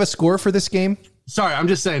 So do you have a score for this game? Sorry, I'm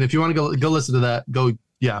just saying, if you want to go listen to that, go.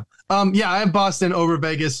 Yeah. I have Boston over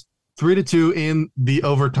Vegas 3-2 in the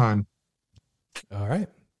overtime. All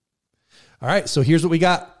right. So here's what we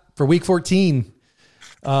got for week 14.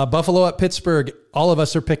 Buffalo at Pittsburgh. All of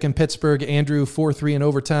us are picking Pittsburgh. Andrew 4-3 in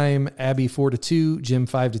overtime. Abby 4-2. Jim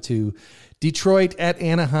 5-2. Detroit at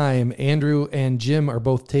Anaheim. Andrew and Jim are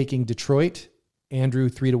both taking Detroit. Andrew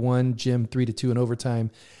 3-1. Jim 3-2 in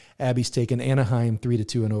overtime. Abby's taking Anaheim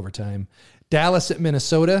 3-2 in overtime. Dallas at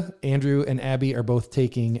Minnesota. Andrew and Abby are both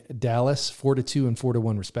taking Dallas 4-2 and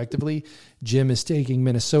 4-1 respectively. Jim is taking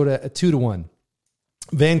Minnesota at 2-1.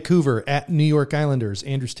 Vancouver at New York Islanders.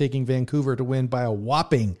 Andrew's taking Vancouver to win by a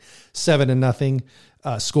whopping 7-0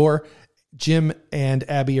 score. Jim and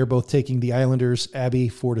Abby are both taking the Islanders. Abby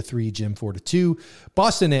 4-3, Jim 4-2.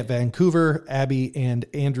 Boston at Vancouver. Abby and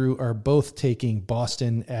Andrew are both taking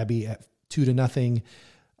Boston. Abby at 2-0.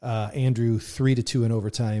 Andrew 3-2 in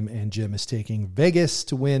overtime, and Jim is taking Vegas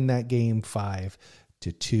to win that game 5-2.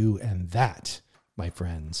 And that, my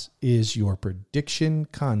friends, is your prediction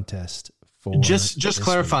contest for just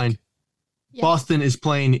clarifying. Yeah. Boston is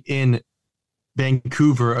playing in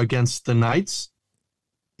Vancouver against the Knights.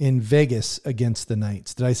 In Vegas against the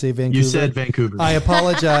Knights. Did I say Vancouver? You said Vancouver. I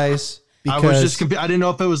apologize. Because I was just I didn't know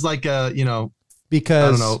if it was like a,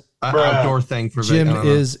 because I don't know. Outdoor thing for Jim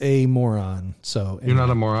is a moron. So you're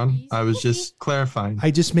not a moron. I was just clarifying.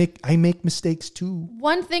 I make mistakes too.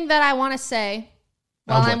 One thing that I want to say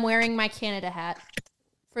while I'm wearing my Canada hat,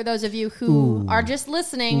 for those of you who are just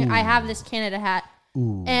listening, I have this Canada hat,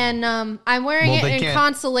 and I'm wearing it in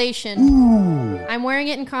consolation. I'm wearing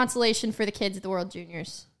it in consolation for the kids at the World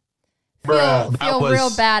Juniors. Feel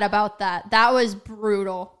real bad about that. That was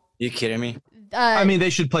brutal. You kidding me?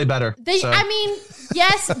 They should play better.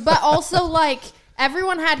 Yes, but also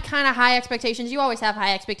everyone had kind of high expectations. You always have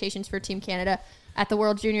high expectations for Team Canada at the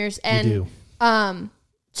World Juniors, and you do.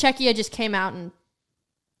 Czechia just came out and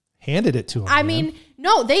handed it to them.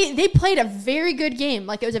 No, they played a very good game.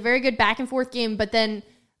 It was a very good back and forth game, but then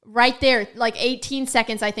right there, 18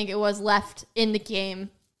 seconds I think it was left in the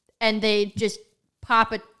game, and they just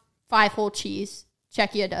pop a 5-hole cheese.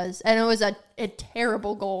 Czechia does, and it was a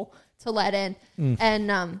terrible goal to let in,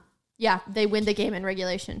 and they win the game in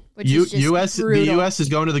regulation, which is just brutal. The U.S. is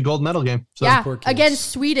going to the gold medal game. So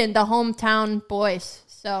against Sweden, the hometown boys.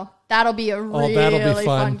 So that'll be a really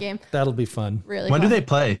fun game. That'll be fun. Really. When do they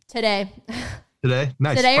play? Today. Today?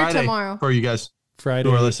 Nice. Today Friday or tomorrow? For you guys. Friday.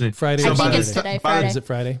 Who are listening. Friday. I think it's today. Friday. Is it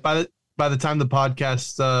Friday? By the time the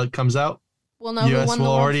podcast comes out, we'll know U.S. who won the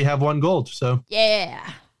will world. already have 1 gold. So yeah.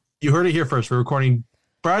 You heard it here first. We're recording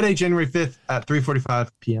Friday, January 5th at 3:45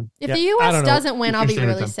 p.m. If the U.S. doesn't win, I'll be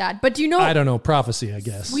really sad. But do you know? I don't know. Prophecy, I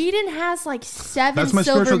guess. Sweden has 7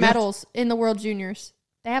 silver medals in the World Juniors.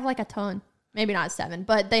 They have a ton. Maybe not 7,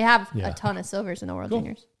 but they have a ton of silvers in the World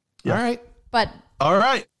Juniors. Yeah. All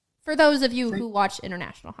right. For those of you who watch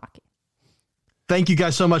international hockey. Thank you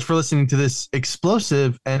guys so much for listening to this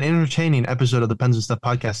explosive and entertaining episode of the Pens and Stuff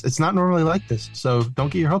podcast. It's not normally like this, so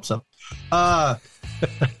don't get your hopes up.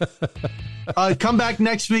 Come back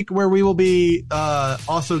next week where we will be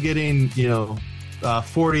also getting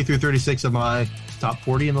 40 through 36 of my top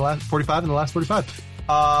 40 in the last 45 in the last 45.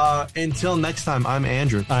 Until next time, I'm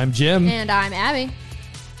Andrew. I'm Jim. And I'm Abby.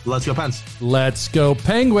 Let's go Pens. Let's go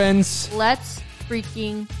Penguins. Let's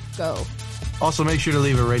freaking go. Also, make sure to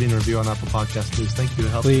leave a rating and review on Apple Podcasts, please. Thank you for the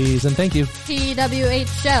help. Please and thank you.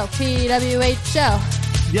 TWH Show. TWH Show.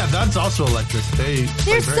 Yeah, that's also electric.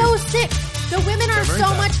 They're so sick. The women are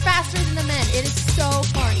so much